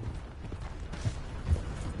her in.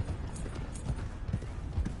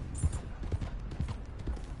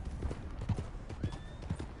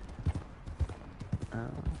 Oh,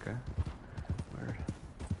 okay. Word.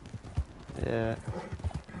 Yeah.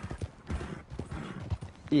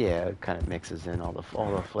 Yeah, it kind of mixes in all the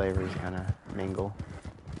flavors, kind of mingle.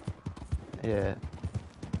 Yeah.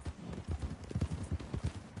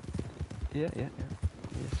 Yeah. Yes,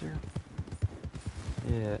 sir.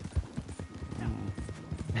 Yeah.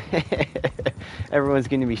 Everyone's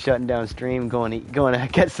going to be shutting down stream, going to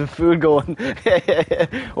get some food going.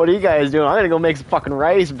 What are you guys doing? I'm going to go make some fucking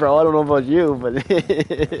rice, bro. I don't know about you, but...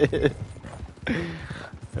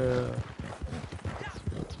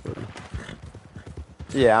 that's funny.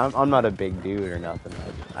 Yeah, I'm not a big dude or nothing.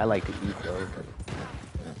 I like to eat, though. But,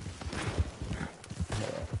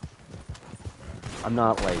 I'm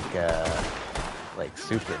not like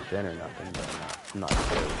super thin or nothing, but I'm not big.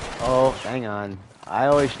 Oh, hang on. I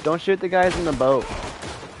always don't shoot the guys in the boat.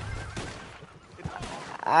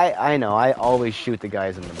 I know. I always shoot the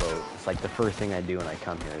guys in the boat. It's like the first thing I do when I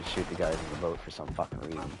come here is shoot the guys in the boat for some fucking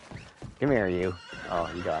reason. Come here, you. Oh,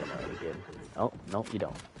 you got him already. Good. Oh, nope, you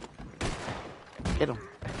don't. Get him.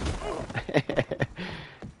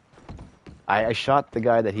 I shot the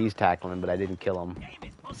guy that he's tackling, but I didn't kill him.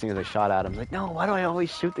 As soon as I shot at him, I was like, no, why do I always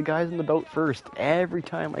shoot the guys in the boat first? Every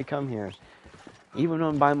time I come here. Even when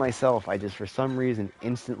I'm by myself, I just, for some reason,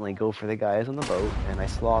 instantly go for the guys on the boat, and I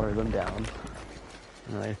slaughter them down.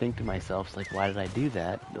 And I think to myself, it's like, why did I do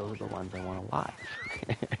that? Those are the ones I want alive.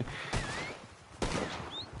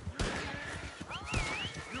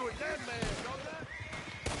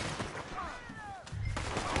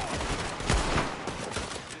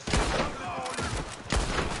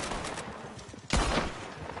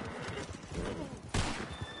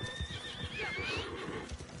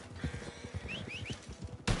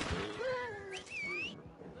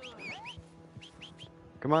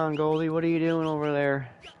 Come on, Goldie, what are you doing over there?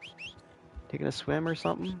 Taking a swim or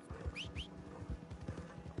something?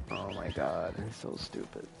 Oh my god, it's so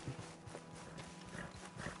stupid.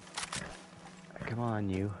 Come on,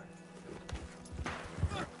 you.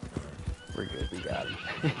 We're good, we got him.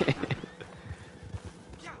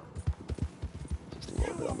 Just a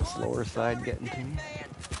little bit on the slower side getting to me.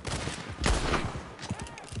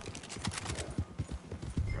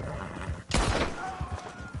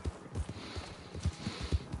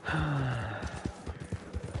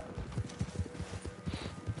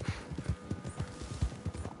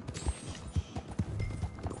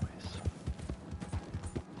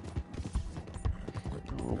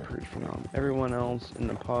 Everyone else in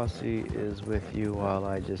the posse is with you while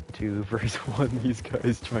I just 2 versus 1 these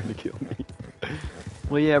guys trying to kill me.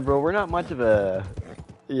 Well, yeah, bro, we're not much of a...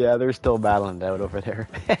 Yeah, they're still battling it out over there.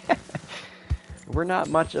 We're not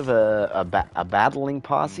much of a battling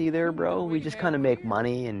posse there, bro. We just kind of make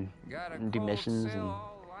money and do missions and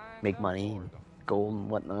make money and gold and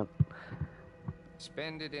whatnot.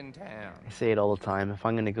 Spend it in town. I say it all the time. If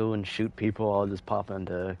I'm going to go and shoot people, I'll just pop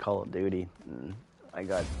into Call of Duty. And I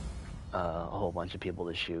got... a whole bunch of people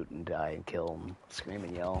to shoot and die and kill and scream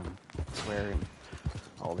and yell and swear and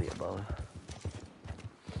all the above.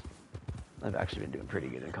 I've actually been doing pretty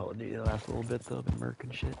good in Call of Duty the last little bit though. I've been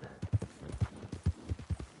murking shit.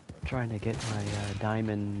 Trying to get my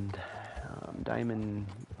diamond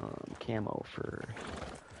camo for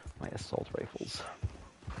my assault rifles.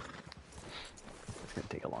 It's gonna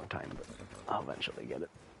take a long time, but I'll eventually get it.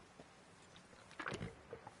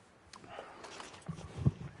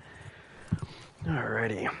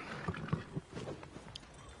 Alrighty.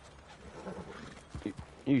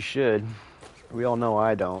 You should. We all know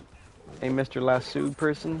I don't. Hey, Mr. Lasso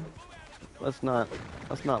person, let's not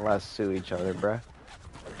lasso each other, bruh.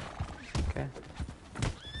 Okay.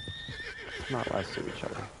 Let's not lasso each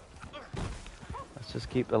other. Let's just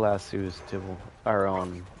keep the lassos to our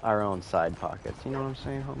own side pockets. You know what I'm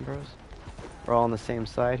saying, home bros? We're all on the same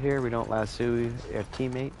side here. We don't lasso our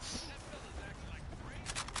teammates.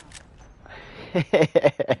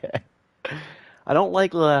 I don't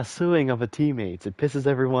like lassoing of a teammates. It pisses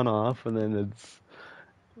everyone off, and then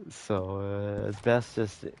So it's best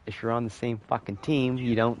just if you're on the same fucking team,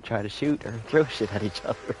 you don't try to shoot or throw shit at each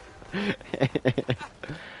other.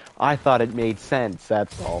 I thought it made sense.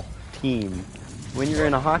 That's all. Team. When you're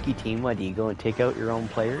in a hockey team, what do you go and take out your own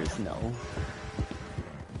players? No.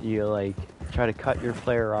 You like try to cut your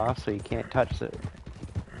player off so you can't touch it.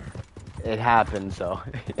 It happens, so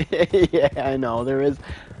yeah, I know there is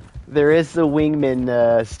the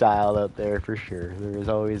wingman style out there for sure. There is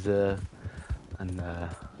always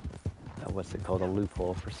what's it called, a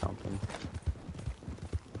loophole for something.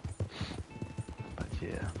 But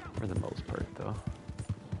yeah, for the most part though,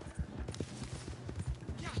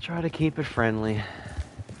 just try to keep it friendly.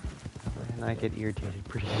 And I get irritated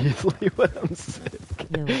pretty easily when I'm sick.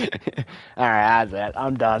 No. Alright, that's it.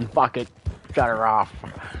 I'm done. Fuck it. Shut her off.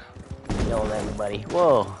 Yell at everybody.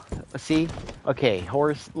 Whoa. See? Okay,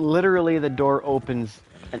 horse. Literally the door opens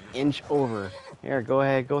an inch over. Here, go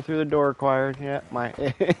ahead. Go through the door, choir. Yeah, my...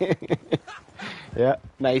 yeah,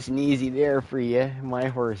 nice and easy there for you. My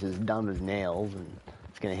horse is dumb as nails, and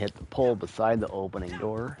it's gonna hit the pole beside the opening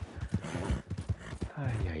door.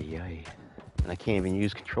 Ay, ay, ay. And I can't even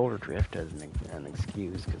use controller drift as an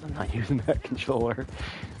excuse because I'm not using that controller.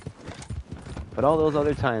 But all those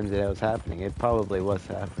other times that it was happening, it probably was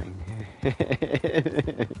happening.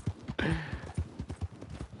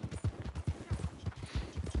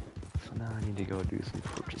 So now I need to go do some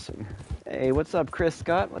purchasing. Hey, what's up, Chris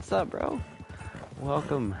Scott? What's up, bro?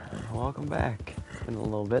 Welcome. Welcome back. It's been a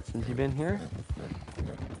little bit since you've been here.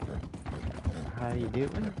 How you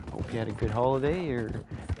doing? Hope you had a good holiday or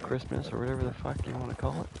Christmas or whatever the fuck you want to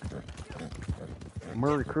call it.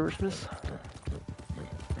 Merry Christmas.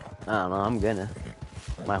 I don't know, I'm gonna.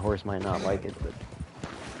 My horse might not like it, but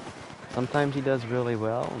sometimes he does really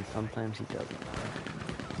well and sometimes he doesn't.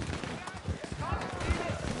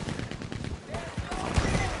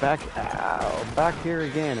 Back here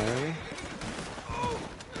again, are we?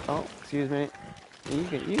 Oh, excuse me. You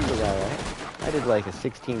do that, right? I did like a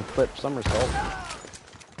 16 flip somersault.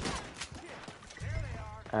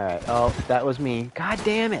 Alright, oh, that was me. God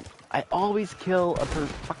damn it! I always kill a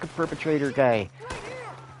fucking perpetrator guy.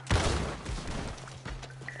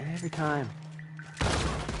 Every time.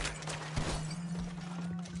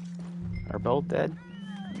 Are both dead?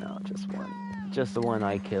 No, just one. Just the one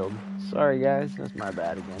I killed. Sorry guys, that's my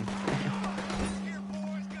bad again.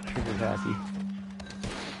 Trigger happy.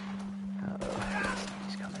 Uh-oh,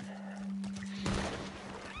 he's coming.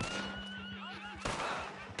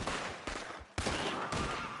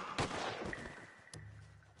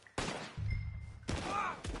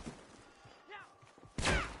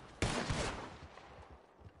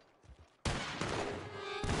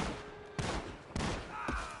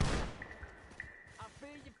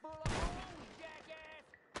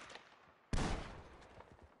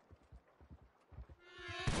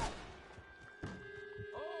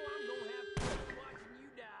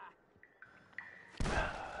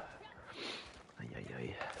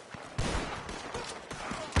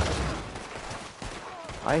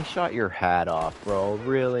 I shot your hat off, bro.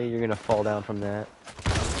 Really? You're gonna fall down from that?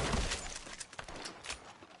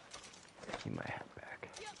 Give my hat back.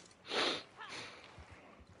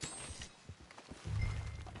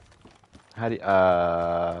 How do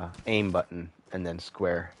you, aim button and then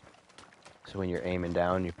square. So when you're aiming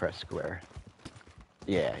down, you press square.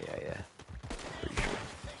 Yeah. Pretty sure.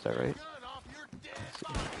 Is that right?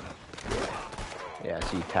 Yeah,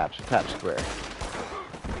 so you tap square.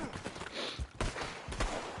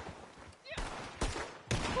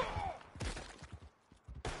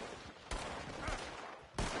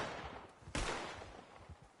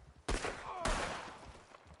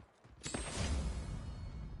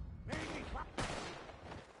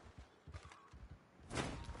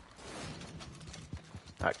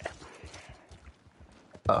 Okay.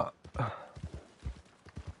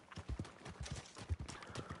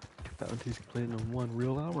 Bounties completed in 1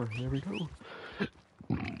 real hour. There we go.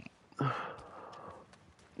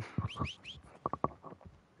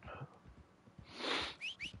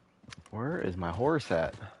 Where is my horse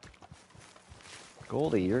at?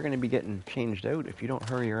 Goldie, you're gonna be getting changed out if you don't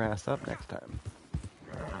hurry your ass up next time.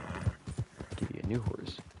 Give you a new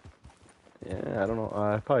horse. Yeah, I don't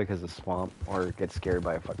know. Probably because of swamp, or gets scared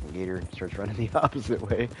by a fucking gator and starts running the opposite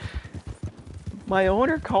way. My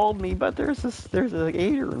owner called me, but there's a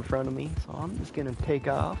gator in front of me, so I'm just gonna take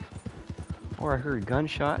off. Or I heard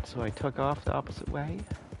gunshot, so I took off the opposite way.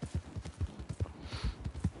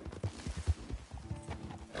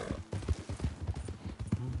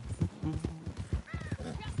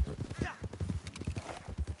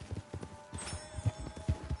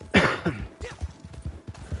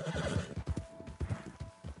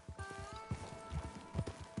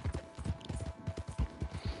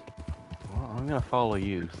 gonna follow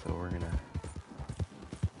you, so we're gonna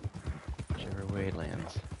whichever way it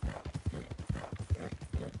lands.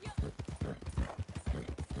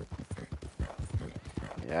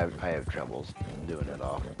 Yeah, I have troubles doing it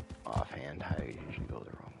offhand. I usually go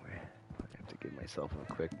the wrong way. I have to give myself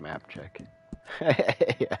a quick map check.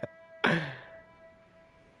 Yeah.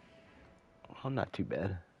 Well, not too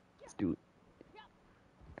bad. Let's do it.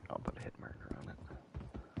 I'll put a hit marker on it.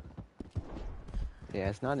 Yeah,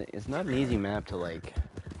 it's not an easy map to like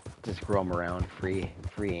just roam around free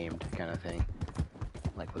aimed kind of thing,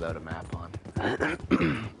 like without a map on.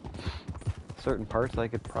 Certain parts I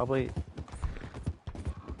could probably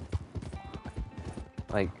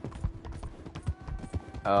like.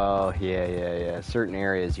 Oh yeah. Certain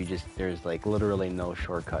areas there's like literally no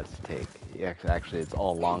shortcuts to take. Actually, it's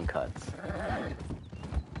all long cuts.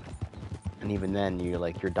 And even then, you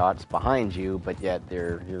like your dot's behind you, but yet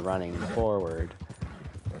you're running forward.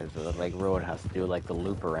 Because the like road has to do like the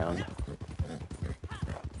loop around.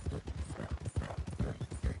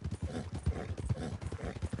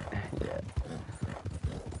 Yeah.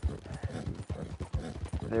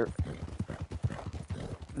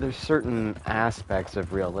 There's certain aspects of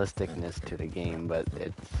realisticness to the game, but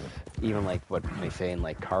it's even like what they say in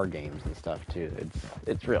like car games and stuff too.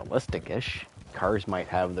 It's realistic-ish. Cars might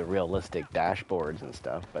have the realistic dashboards and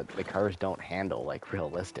stuff, but the cars don't handle like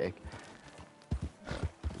realistic.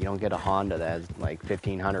 You don't get a Honda that has like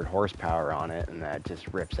 1,500 horsepower on it and that just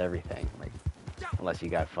rips everything, like unless you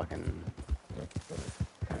got fucking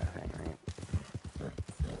kind of thing, right?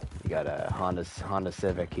 You got a Honda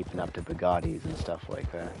Civic keeping up to Bugattis and stuff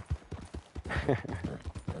like that.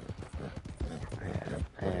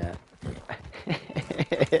 Yeah.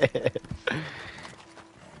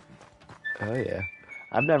 Oh yeah.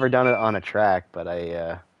 I've never done it on a track, but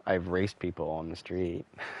I've raced people on the street.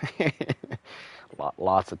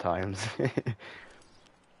 Lots of times.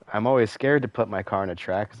 I'm always scared to put my car on a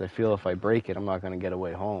track because I feel if I break it, I'm not going to get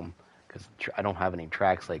away home. Because I don't have any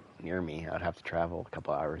tracks like near me. I'd have to travel a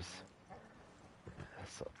couple hours.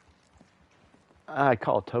 So, I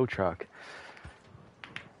call a tow truck.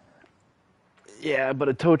 Yeah, but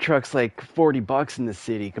a tow truck's like $40 in the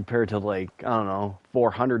city compared to like, I don't know,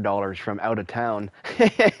 $400 from out of town.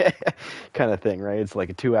 Kind of thing, right? It's like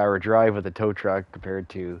a 2-hour drive with a tow truck compared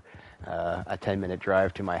to a 10-minute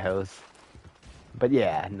drive to my house. But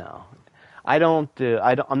yeah, no. I'm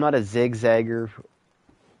not a zigzagger.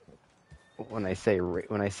 When I say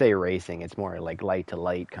racing, it's more like light to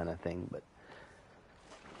light kind of thing,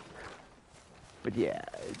 but yeah.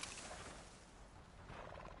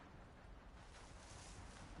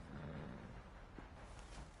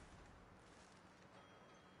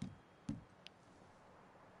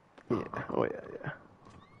 Yeah. Oh yeah.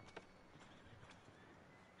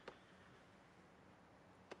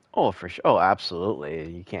 Oh, for sure. Oh,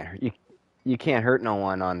 absolutely. You can't hurt no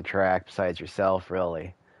one on the track besides yourself,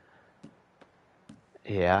 really.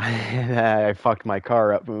 Yeah, I fucked my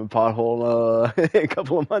car up from a pothole a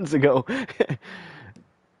couple of months ago.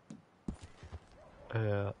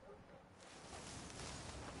 Yeah.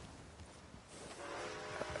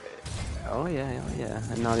 Oh yeah.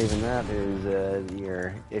 And not even that.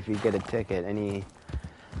 There's if you get a ticket, any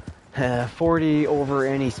 40 over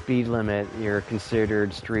any speed limit, you're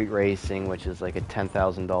considered street racing, which is like a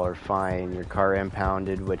 $10,000 fine. Your car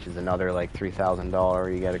impounded, which is another like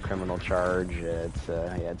 $3,000. You get a criminal charge.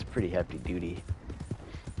 It's pretty hefty duty.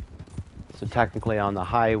 So technically, on the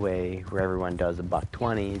highway, where everyone does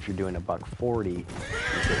 $1.20, if you're doing $1.40,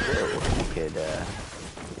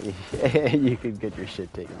 you could get your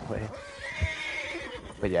shit taken away.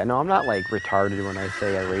 But yeah, no, I'm not like retarded when I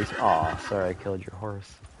say I race. Aw, sorry, I killed your horse.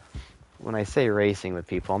 When I say racing with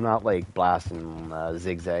people, I'm not like blasting,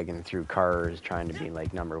 zigzagging through cars trying to be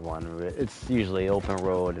like number one. It's usually open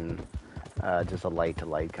road and just a light to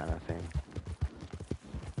light kind of thing.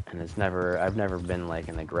 And I've never been like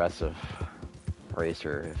an aggressive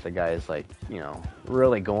racer. If the guy is like,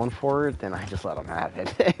 really going for it, then I just let him have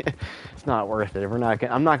it. It's not worth it.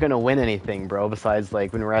 I'm not gonna win anything, bro. Besides,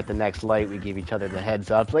 like when we're at the next light, we give each other the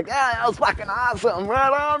heads up. It's like, that was fucking awesome.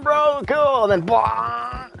 Right on, bro. Cool. And then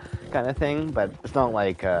blah, kind of thing. But it's not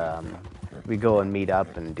like we go and meet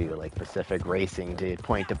up and do like Pacific racing to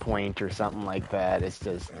point or something like that. It's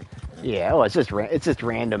just, it's just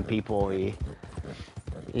random people.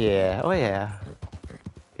 Yeah. Oh yeah.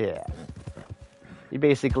 Yeah. You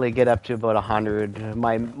basically get up to about 100.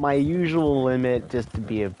 My usual limit, just to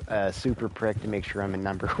be a super prick to make sure I'm in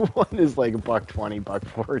number one, is like $1.20,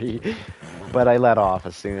 $1.40. But I let off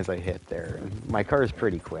as soon as I hit there. And my car is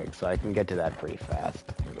pretty quick, so I can get to that pretty fast.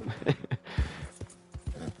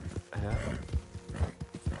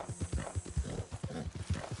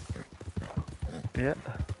 Yeah.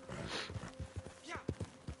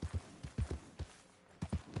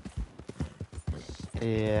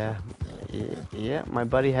 Yeah. Yeah, my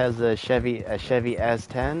buddy has a Chevy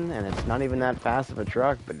S10, and it's not even that fast of a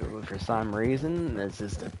truck, but for some reason, it's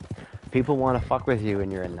just people want to fuck with you when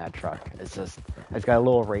you're in that truck. It's got a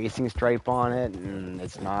little racing stripe on it, and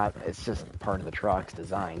it's just part of the truck's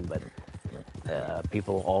design, but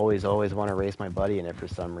people always want to race my buddy in it for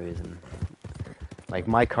some reason. Like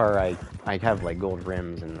my car, I have like gold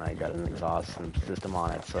rims, and I got an exhaust system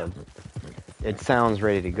on it, so it sounds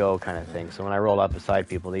ready to go kind of thing. So when I roll up beside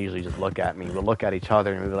people, they usually just look at me. We'll look at each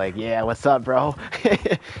other and we'll be like, yeah, what's up, bro?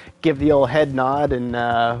 Give the old head nod, and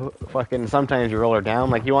fucking sometimes you roll her down.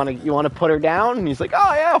 Like, you want to put her down? And he's like,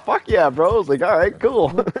 oh yeah, fuck yeah, bro. It's like, all right, cool.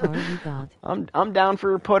 What car you got? I'm down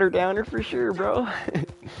for a putter downer for sure, bro.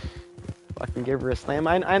 Fucking give her a slam.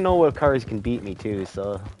 I know what cars can beat me too,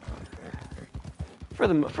 so for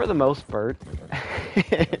the most part.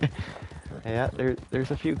 Yeah, there's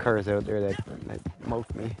a few cars out there that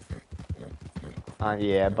moke me.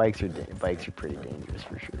 Yeah, bikes are pretty dangerous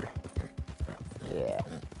for sure.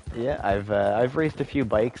 Yeah, I've raced a few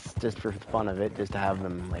bikes just for the fun of it, just to have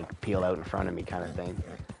them like peel out in front of me kind of thing.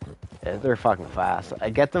 Yeah, they're fucking fast. I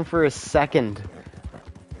get them for a second.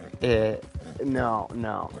 No.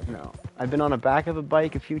 I've been on the back of a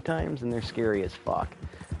bike a few times, and they're scary as fuck.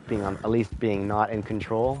 At least being not in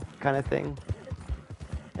control kind of thing.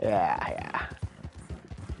 Yeah.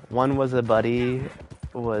 One was a buddy,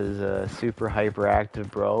 was a super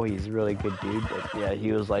hyperactive bro. He's a really good dude, but yeah,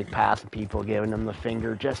 he was like passing people, giving them the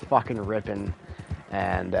finger, just fucking ripping.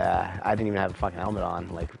 And I didn't even have a fucking helmet on.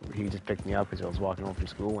 Like, he just picked me up because I was walking home from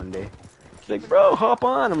school one day. He's like, bro, hop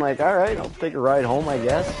on. I'm like, all right, I'll take a ride home, I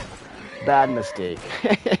guess. Bad mistake.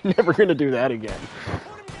 Never gonna do that again.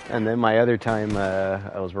 And then my other time,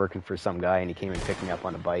 I was working for some guy, and he came and picked me up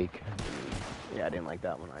on a bike. Yeah, I didn't like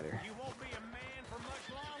that one either.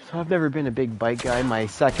 So I've never been a big bike guy. My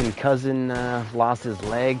second cousin lost his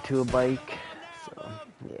leg to a bike. So,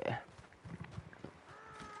 yeah.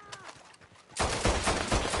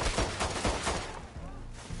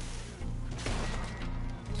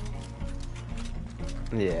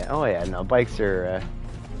 Yeah, oh yeah, no, bikes are,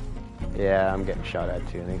 yeah, I'm getting shot at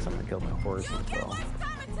too. I think someone killed my horse as well.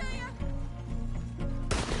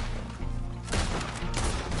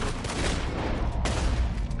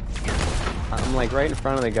 I'm like right in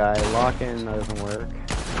front of the guy, lock in, doesn't work.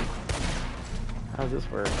 How does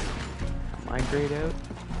this work? Am I grayed out?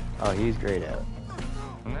 Oh, he's grayed out.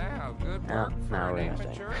 Now, good Yeah, work for now an we're gonna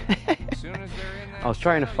amateur. Soon as they're in that I was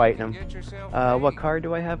trying to cell, fight you can him. get yourself What paid. car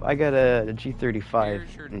do I have? I got a G35,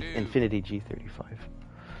 Here's your due. Infinity G35.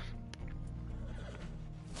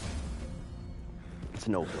 It's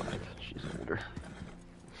an 05. She's older.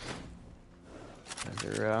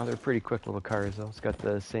 They're pretty quick little cars though. It's got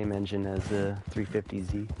the same engine as the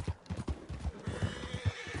 350Z.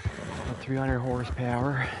 300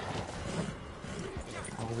 horsepower.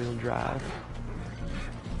 All-wheel drive.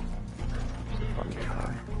 It's a fun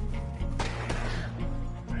car.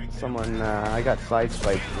 Someone, I got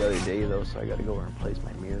sideswiped the other day though, so I gotta go replace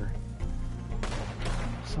my mirror.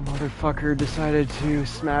 Some other fucker decided to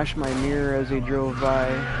smash my mirror as he drove by,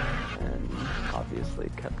 and obviously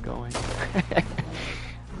kept going.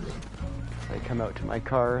 I come out to my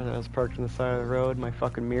car that was parked on the side of the road, my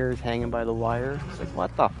fucking mirror's hanging by the wire. It's like,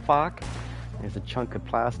 what the fuck? There's a chunk of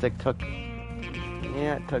plastic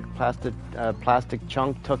plastic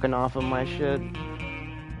chunk taken off of my shit.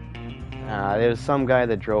 There was some guy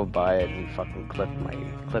that drove by it and fucking clipped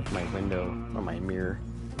my window or my mirror.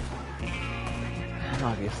 And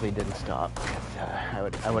obviously didn't stop. I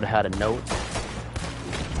would have had a note.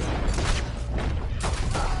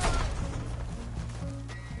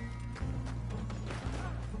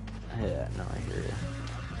 Yeah, no, I hear you.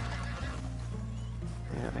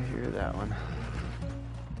 Yeah, I hear that one.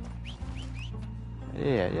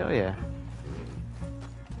 Yeah, oh yeah.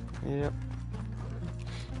 Yep.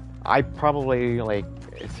 I probably, like,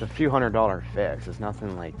 it's a few $100 fix. It's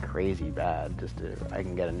nothing, like, crazy bad. I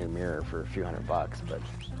can get a new mirror for a few $100,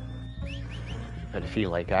 but if you,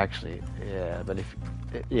 like, actually, yeah, but if,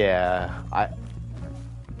 yeah,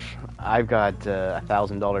 I've got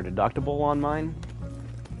 $1,000 deductible on mine.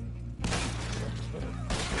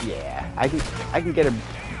 Yeah, I can get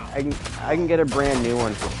a brand new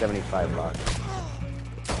one for $75.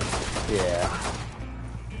 Yeah.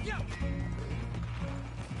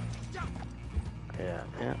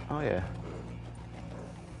 Yeah, oh yeah.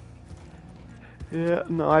 Yeah,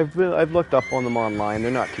 no, I've looked up on them online. They're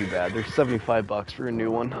not too bad. They're $75 for a new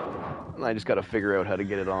one. And I just got to figure out how to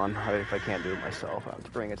get it on. If I can't do it myself, I have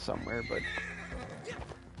to bring it somewhere. But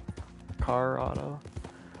car auto.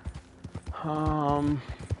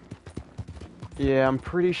 Yeah, I'm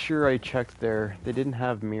pretty sure I checked there. They didn't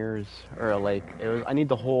have mirrors, or like, it was, I need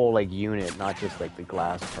the whole, like, unit, not just, like, the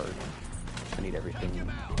glass part. I need everything.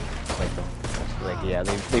 Yeah,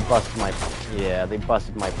 they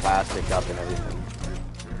busted my plastic up and everything.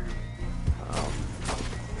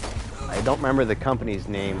 I don't remember the company's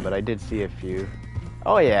name, but I did see a few.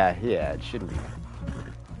 Oh yeah, it shouldn't be.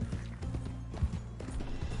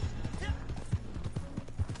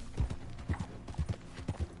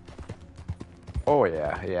 Oh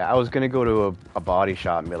yeah. I was gonna go to a body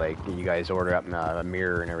shop and be like, you guys order up a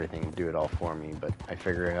mirror and everything and do it all for me, but I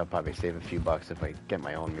figure I'll probably save a few bucks if I get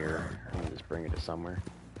my own mirror and just bring it to somewhere.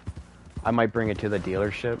 I might bring it to the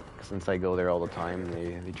dealership, since I go there all the time.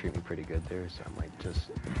 They treat me pretty good there, so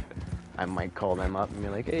I might call them up and be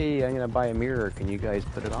like, hey, I'm gonna buy a mirror, can you guys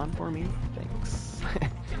put it on for me? Thanks.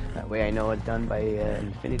 That way I know it's done by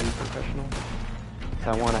Infinity Professional.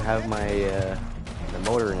 So I want to have my the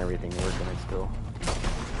motor and everything working still.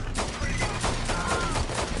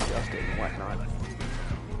 Adjust it and whatnot.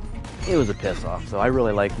 It was a piss off, so I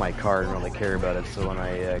really like my car and really care about it, so when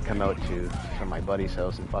I come out from my buddy's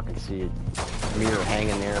house and fucking see a mirror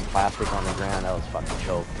hanging there and plastic on the ground, I was fucking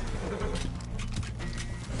choked.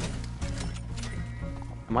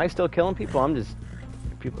 Am I still killing people?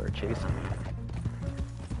 People are chasing me.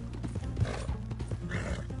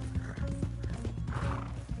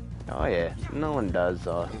 Oh yeah, no one does,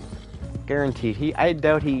 guaranteed. I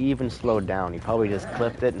doubt he even slowed down. He probably just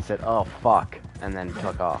clipped it and said, oh fuck, and then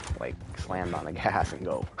took off, like, slammed on the gas and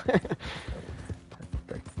go.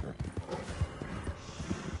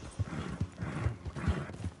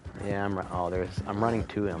 Yeah, I'm running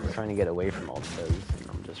to him. I'm trying to get away from all those,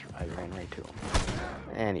 and I ran right to him.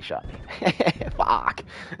 And he shot me. Fuck!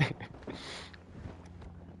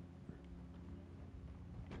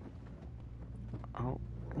 Oh.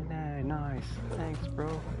 Nice. Thanks,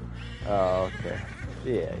 bro. Oh, okay.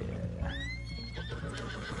 Yeah.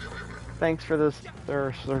 Thanks for the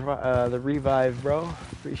revive, bro.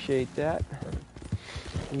 Appreciate that.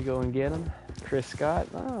 You go and get him. Chris Scott.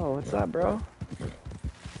 Oh, what's up, bro?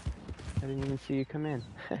 I didn't even see you come in.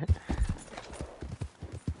 Alright,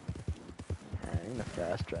 I'm gonna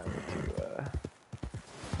fast travel to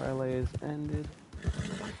parlay is ended.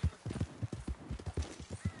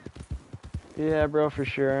 Yeah, bro, for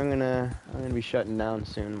sure. I'm gonna be shutting down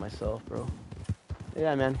soon myself, bro.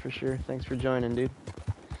 Yeah, man, for sure. Thanks for joining, dude.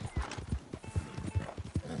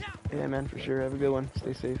 Yeah, man, for sure. Have a good one.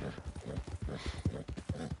 Stay safe.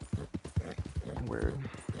 Word.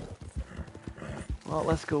 Well,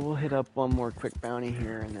 let's go. We'll hit up one more quick bounty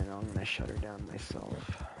here, and then I'm gonna shut her down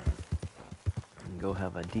myself. And go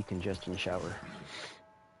have a decongestion shower.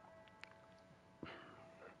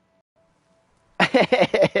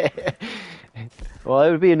 Well,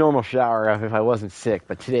 it would be a normal shower if I wasn't sick,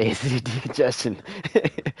 but today is decongestion.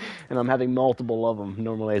 And I'm having multiple of them.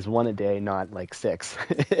 Normally it's one a day, not like 6.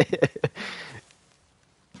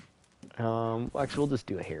 Actually, we'll just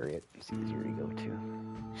do a Harriet. It's easier to go to.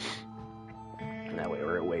 And that way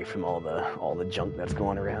we're away from all the junk that's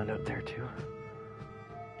going around out there too.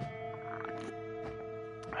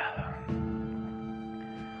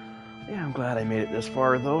 Yeah, I'm glad I made it this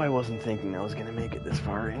far, though. I wasn't thinking I was gonna make it this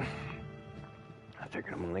far in. I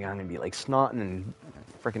figured I'm gonna be like snotting and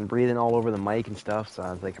freaking breathing all over the mic and stuff, so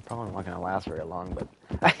I was like, I'm probably not gonna last very long, but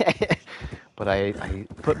but I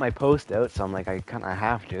put my post out, so I'm like, I kind of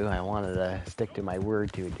have to. I wanted to stick to my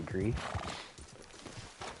word to a degree.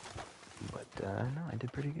 But no, I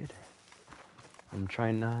did pretty good. I'm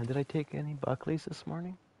trying. Did I take any Buckleys this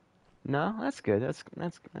morning? No, that's good. That's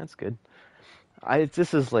good.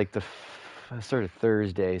 This is like the sort of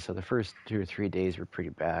Thursday, so the first 2 or 3 days were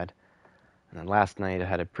pretty bad. And then last night I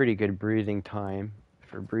had a pretty good breathing time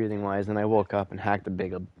for breathing wise, and I woke up and hacked a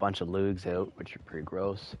bunch of lugs out, which are pretty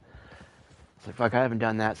gross. It's like, fuck, I haven't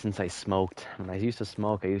done that since I smoked. When I used to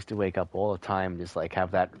smoke, I used to wake up all the time, just like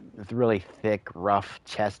have that really thick, rough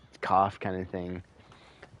chest cough kind of thing.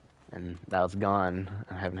 And that was gone.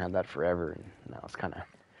 I haven't had that forever, and now it's kind of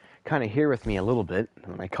here with me a little bit.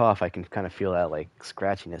 When I cough, I can kind of feel that like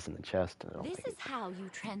scratchiness in the chest. This is how you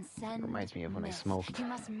transcend. Reminds me of when I smoked. You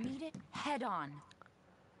must meet it head on.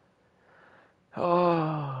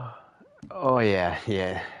 Oh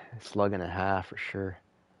yeah. Slug and a half for sure.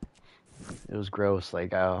 It was gross.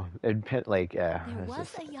 Like there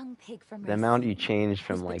was a young pig from the amount you change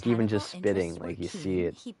from like even just spitting, like you see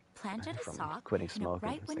it from quitting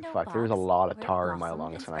smoking. It's like fuck. There was a lot of tar in my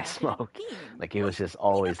lungs when I smoked. Like it was just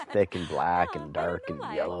always thick and black and dark and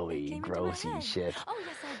yellowy, grossy shit. Oh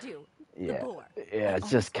yes, I do. Yeah,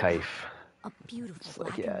 it's just kife. A beautiful It's black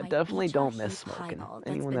like, and yeah, white definitely beach don't on miss Heath smoking. highball that's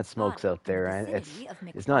Anyone been that smokes spotted out in the there, vicinity of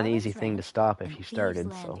it's not an easy McFarlane's thing to Ranch stop if and you Thieves'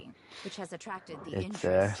 started. So Landing, which has attracted the it's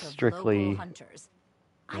interests of local strictly, hunters.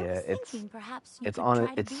 I yeah, was thinking perhaps you it's could on try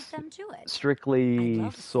to beat it's them to it. I'd strictly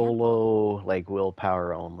love a sample. solo, like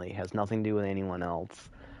willpower only. Has nothing to do with anyone else.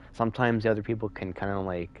 Sometimes the other people can kind of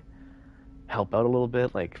like help out a little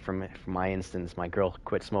bit. Like from my instance, my girl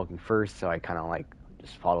quit smoking first, so I kind of like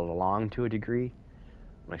just followed along to a degree.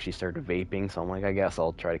 Like she started vaping, so I'm like, I guess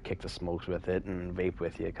I'll try to kick the smokes with it and vape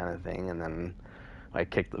with you, kind of thing. And then I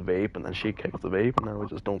kicked the vape, and then she kicked the vape, and then we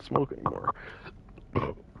just don't smoke anymore.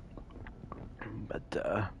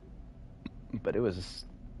 But it was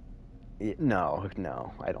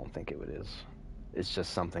no, I don't think it is. It's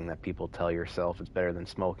just something that people tell yourself it's better than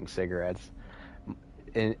smoking cigarettes.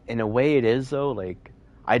 In a way, it is though. Like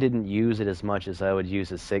I didn't use it as much as I would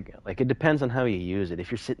use a cig. Like it depends on how you use it.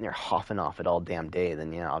 If you're sitting there huffing off it all damn day,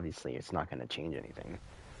 then yeah, obviously it's not going to change anything.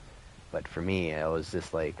 But for me, I was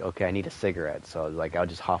just like, okay, I need a cigarette, so I was like, I'll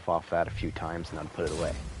just huff off that a few times and I'd put it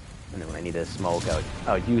away. And then when I needed to smoke,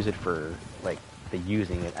 I would use it for like the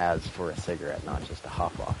using it as for a cigarette, not just a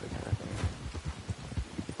huff off it kind of thing.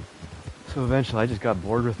 So eventually, I just got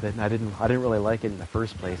bored with it, and I didn't really like it in the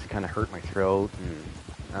first place. It kind of hurt my throat, and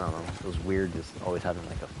I don't know, it was weird just always having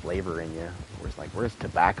like a flavor in you. Whereas like, where's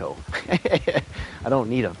tobacco? I don't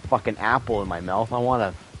need a fucking apple in my mouth. I want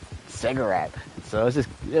a cigarette. So it was just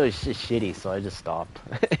shitty. So I just stopped.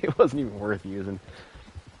 It wasn't even worth using.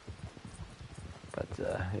 But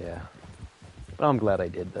yeah. But I'm glad I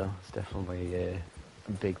did though. It's definitely a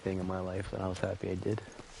big thing in my life that I was happy I did.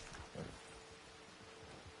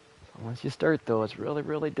 Once you start, though, it's really,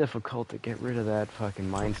 really difficult to get rid of that fucking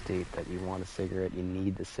mind state that you want a cigarette, you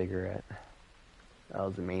need the cigarette. That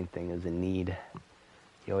was the main thing, is a need.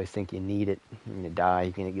 You always think you need it, you're gonna die,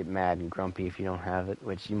 you're gonna get mad and grumpy if you don't have it,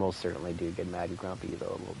 which you most certainly do get mad and grumpy, though,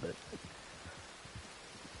 a little bit.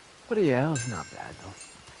 But yeah, it was not bad, though.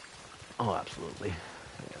 Oh, absolutely.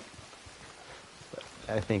 Yeah. But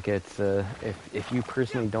I think it's, if you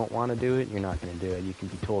personally don't want to do it, you're not gonna do it. You can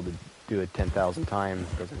be told to do it 10,000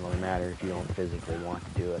 times. It doesn't really matter. If you don't physically want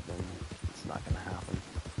to do it, then it's not going to happen.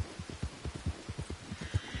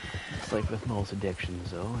 It's like with most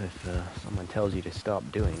addictions, though. If someone tells you to stop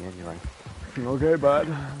doing it, you're like, okay, bud.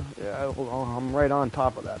 Yeah, well, I'm right on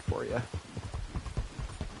top of that for you.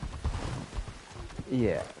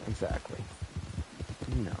 Yeah, exactly.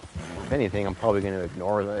 No. If anything, I'm probably going to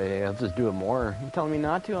ignore that. Hey, I'll just do it more. You're telling me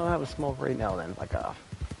not to? I'll have a smoke right now, then. Like,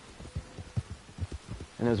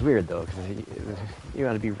 And it was weird though, because you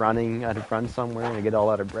had to be running, I had to run somewhere and I get all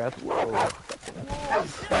out of breath. Whoa.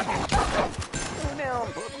 Go down,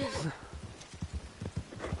 please.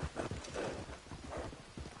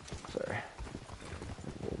 Sorry.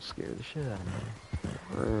 We'll scare the shit out of me.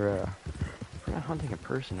 We're not hunting a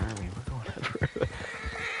person, are we? We're going over.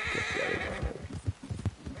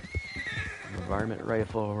 Varmint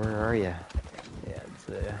rifle, where are you? Yeah, it's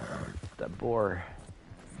the boar.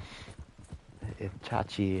 A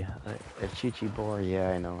Chichi boar.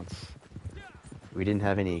 Yeah, I know. We didn't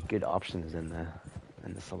have any good options in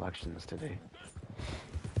the selections today.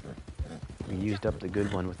 We used up the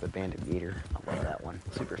good one with the bandit gator. I love that one.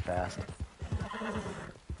 Super fast.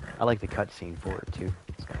 I like the cutscene for it too.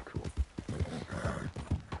 It's kind of cool.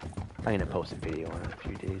 I'm gonna post a video on it in a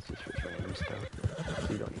few days just for random stuff.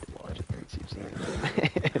 So you don't need to watch it once you've seen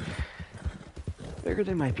it. Figured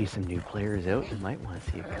there might be some new players out who might want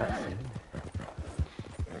to see a cutscene.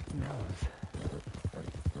 Who knows?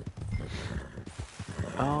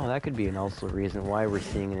 Oh, that could be an also reason why we're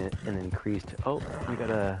seeing an increased... Oh, we got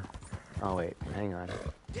a... Oh, wait, hang on.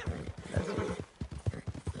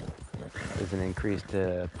 There's an increased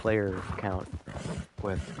player count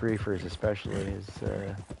with griefers, especially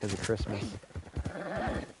because of Christmas.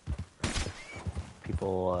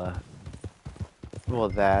 People, well,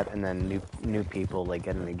 that, and then new people, like,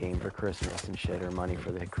 getting the game for Christmas and shit, or money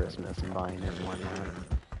for the Christmas and buying it and whatnot.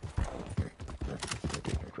 Let's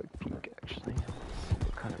take a quick peek, actually. See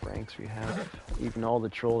what kind of ranks we have. Even all the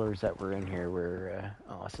trollers that were in here were,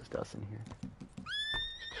 oh, it's just us in here.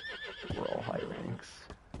 We're all high ranks.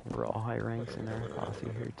 We're all high ranks in our posse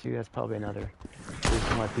here, too. That's probably another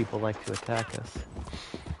reason why people like to attack us.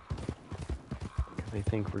 Because they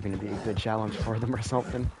think we're going to be a good challenge for them or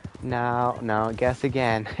something. No, guess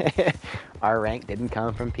again. Our rank didn't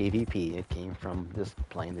come from PvP. It came from just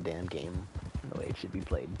playing the damn game the way it should be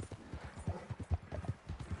played.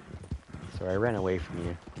 So I ran away from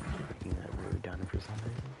you, thinking that we were done for some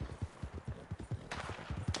reason.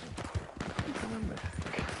 Come back.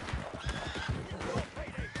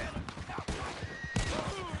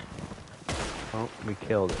 Oh, we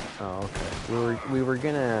killed it. Oh, okay. We were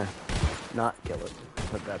gonna not kill it,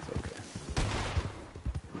 but that's okay.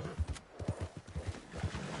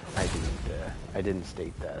 I didn't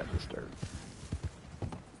state that at the start.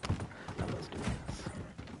 Now let's do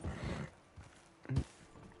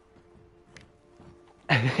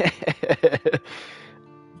this.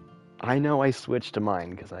 I know I switched to mine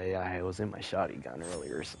because I was in my shotgun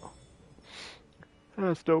earlier, so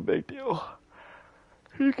that's no big deal.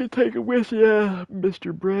 You can take it with you,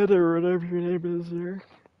 Mr. Bread, or whatever your name is there.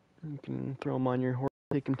 You can throw them on your horse,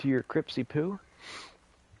 take them to your Cripsy Poo.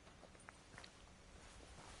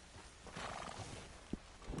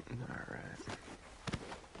 Alright.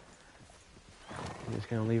 I'm just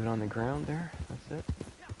gonna leave it on the ground there. That's it.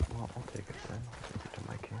 Well, I'll take it then. I'll take it to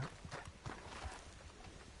my camp.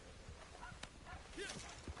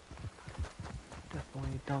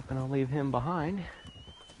 Definitely not gonna leave him behind.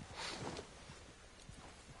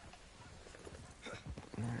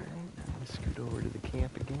 Alright, now let's scoot over to the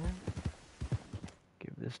camp again.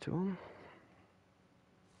 Give this to him.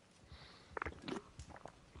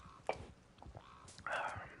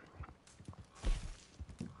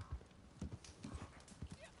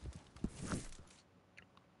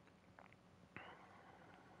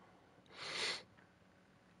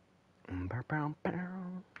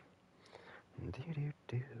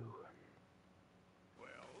 Do-do-do. Well,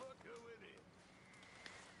 look who it is.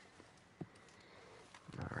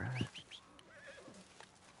 Alright.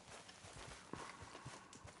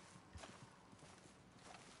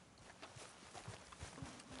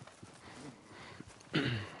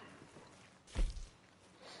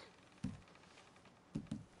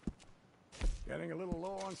 Getting a little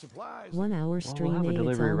low on supplies. 1 hour Well, stream. we'll have a It's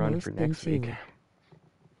delivery run almost for been next 2. week.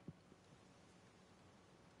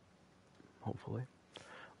 Hopefully.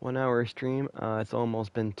 1 hour stream, it's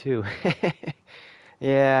almost been 2.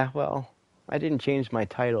 Yeah, well, I didn't change my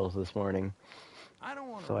titles this morning, I don't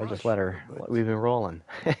want to so I rush just let you, her. but We've been rolling.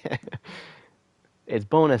 It's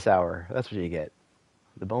bonus hour. That's what you get.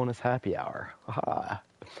 The bonus happy hour. Haha.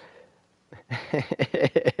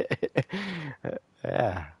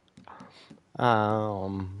 Yeah.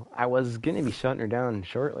 I was gonna be shutting her down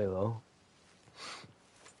shortly though.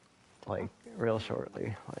 Like real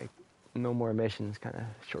shortly. Like no more missions, kind of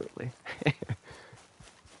shortly.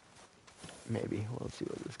 Maybe. We'll see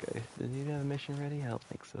what this guy. Does he have a mission ready? I don't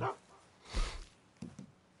think so.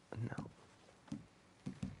 No.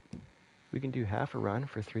 We can do half a run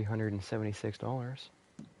for $376.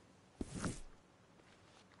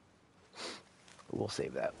 We'll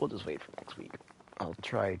save that. We'll just wait for next week. I'll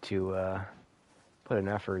try to put an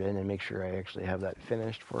effort in and make sure I actually have that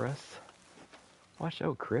finished for us. Watch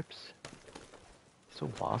out, Crips. So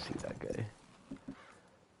bossy, that guy.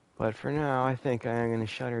 But for now, I think I'm going to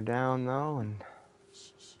shut her down, though, and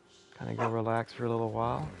kind of go relax for a little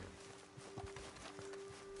while.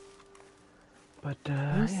 But,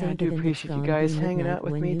 yeah, I do appreciate you guys hanging out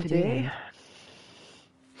with me today.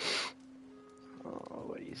 Oh,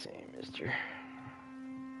 what are you saying, mister?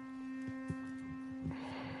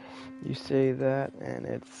 You say that, and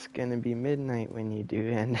it's gonna be midnight when you do,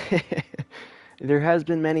 and there has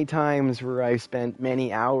been many times where I've spent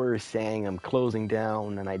many hours saying I'm closing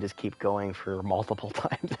down, and I just keep going for multiple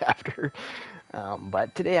times after.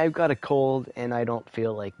 But today I've got a cold, and I don't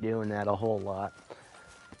feel like doing that a whole lot.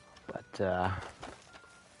 But,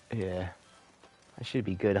 yeah, I should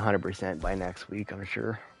be good 100% by next week, I'm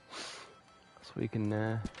sure. So we can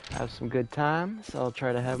have some good times. I'll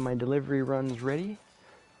try to have my delivery runs ready,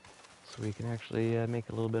 so we can actually make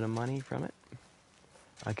a little bit of money from it.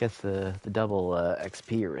 I guess the double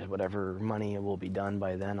XP or whatever money will be done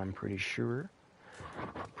by then, I'm pretty sure.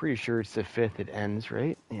 Pretty sure it's the 5th it ends,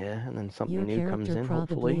 right? Yeah, and then something Your new comes character in,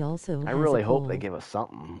 probably hopefully. also I has really a hope they cold. give us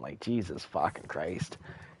something. Like, Jesus fucking Christ.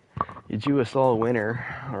 You do us all winter,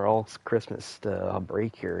 or all Christmas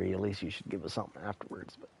break here, at least you should give us something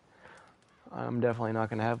afterwards. But I'm definitely not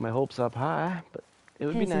going to have my hopes up high, but it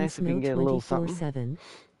would be nice if we can get a little something. 24/7.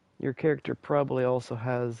 Your character probably also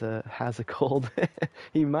has a cold.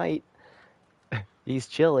 He might. He's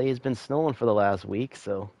chilly. It's been snowing for the last week,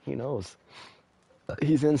 so who knows?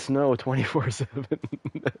 He's in snow 24/7.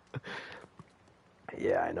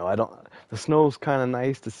 Yeah, I know. I don't. The snow's kind of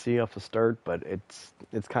nice to see off the start, but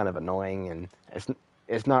it's kind of annoying, and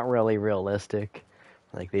it's not really realistic.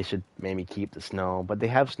 Like they should maybe keep the snow, but they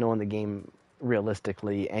have snow in the game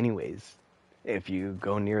realistically, anyways. If you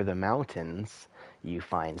go near the mountains, you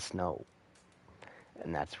find snow.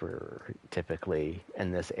 And that's where typically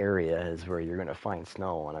in this area is where you're going to find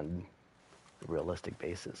snow on a realistic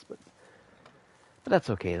basis. But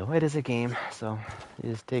that's okay though. It is a game, so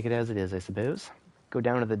you just take it as it is, I suppose. go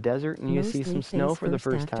down to the desert and you see Mostly some snow face for the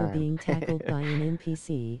first after time. being tackled by an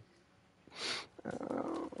NPC.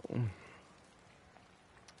 Oh.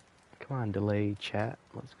 Come on, delay chat.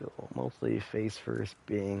 Let's go. Mostly face first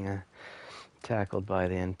being tackled by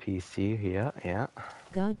the NPC. Yeah, yeah.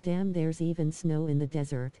 God damn, there's even snow in the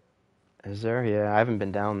desert. Is there? Yeah, I haven't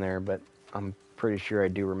been down there, but I'm pretty sure I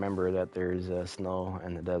do remember that there's snow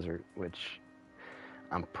in the desert, which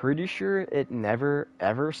I'm pretty sure it never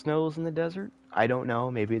ever snows in the desert. I don't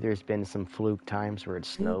know. Maybe there's been some fluke times where it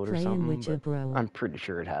Who snowed or playin' something, with ya, but bro? I'm pretty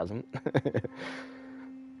sure it hasn't.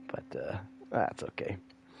 But that's okay.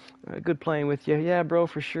 Good playing with you. Yeah, bro,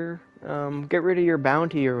 for sure. Get rid of your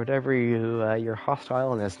bounty or whatever your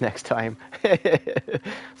hostile is next time.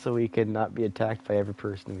 So we can not be attacked by every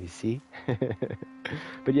person we see.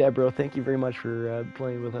 But yeah, bro, thank you very much for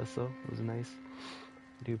playing with us, though. It was nice.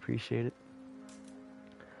 I do appreciate it.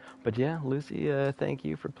 But yeah, Lucy, thank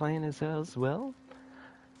you for playing as well.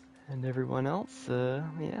 And everyone else,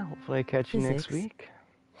 yeah, hopefully I catch you next Physics. week.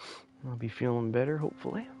 I'll be feeling better,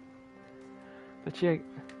 hopefully. But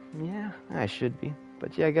yeah, I should be.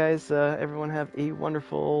 But yeah, guys, everyone have a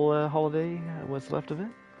wonderful holiday, what's left of it,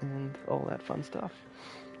 and all that fun stuff.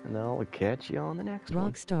 And I'll catch you on the next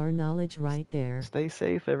one. Rockstar knowledge right there. Stay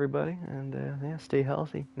safe, everybody, and yeah, stay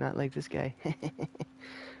healthy. Not like this guy.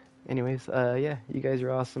 Anyways, yeah, you guys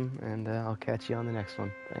are awesome, and I'll catch you on the next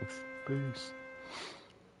one. Thanks. Peace.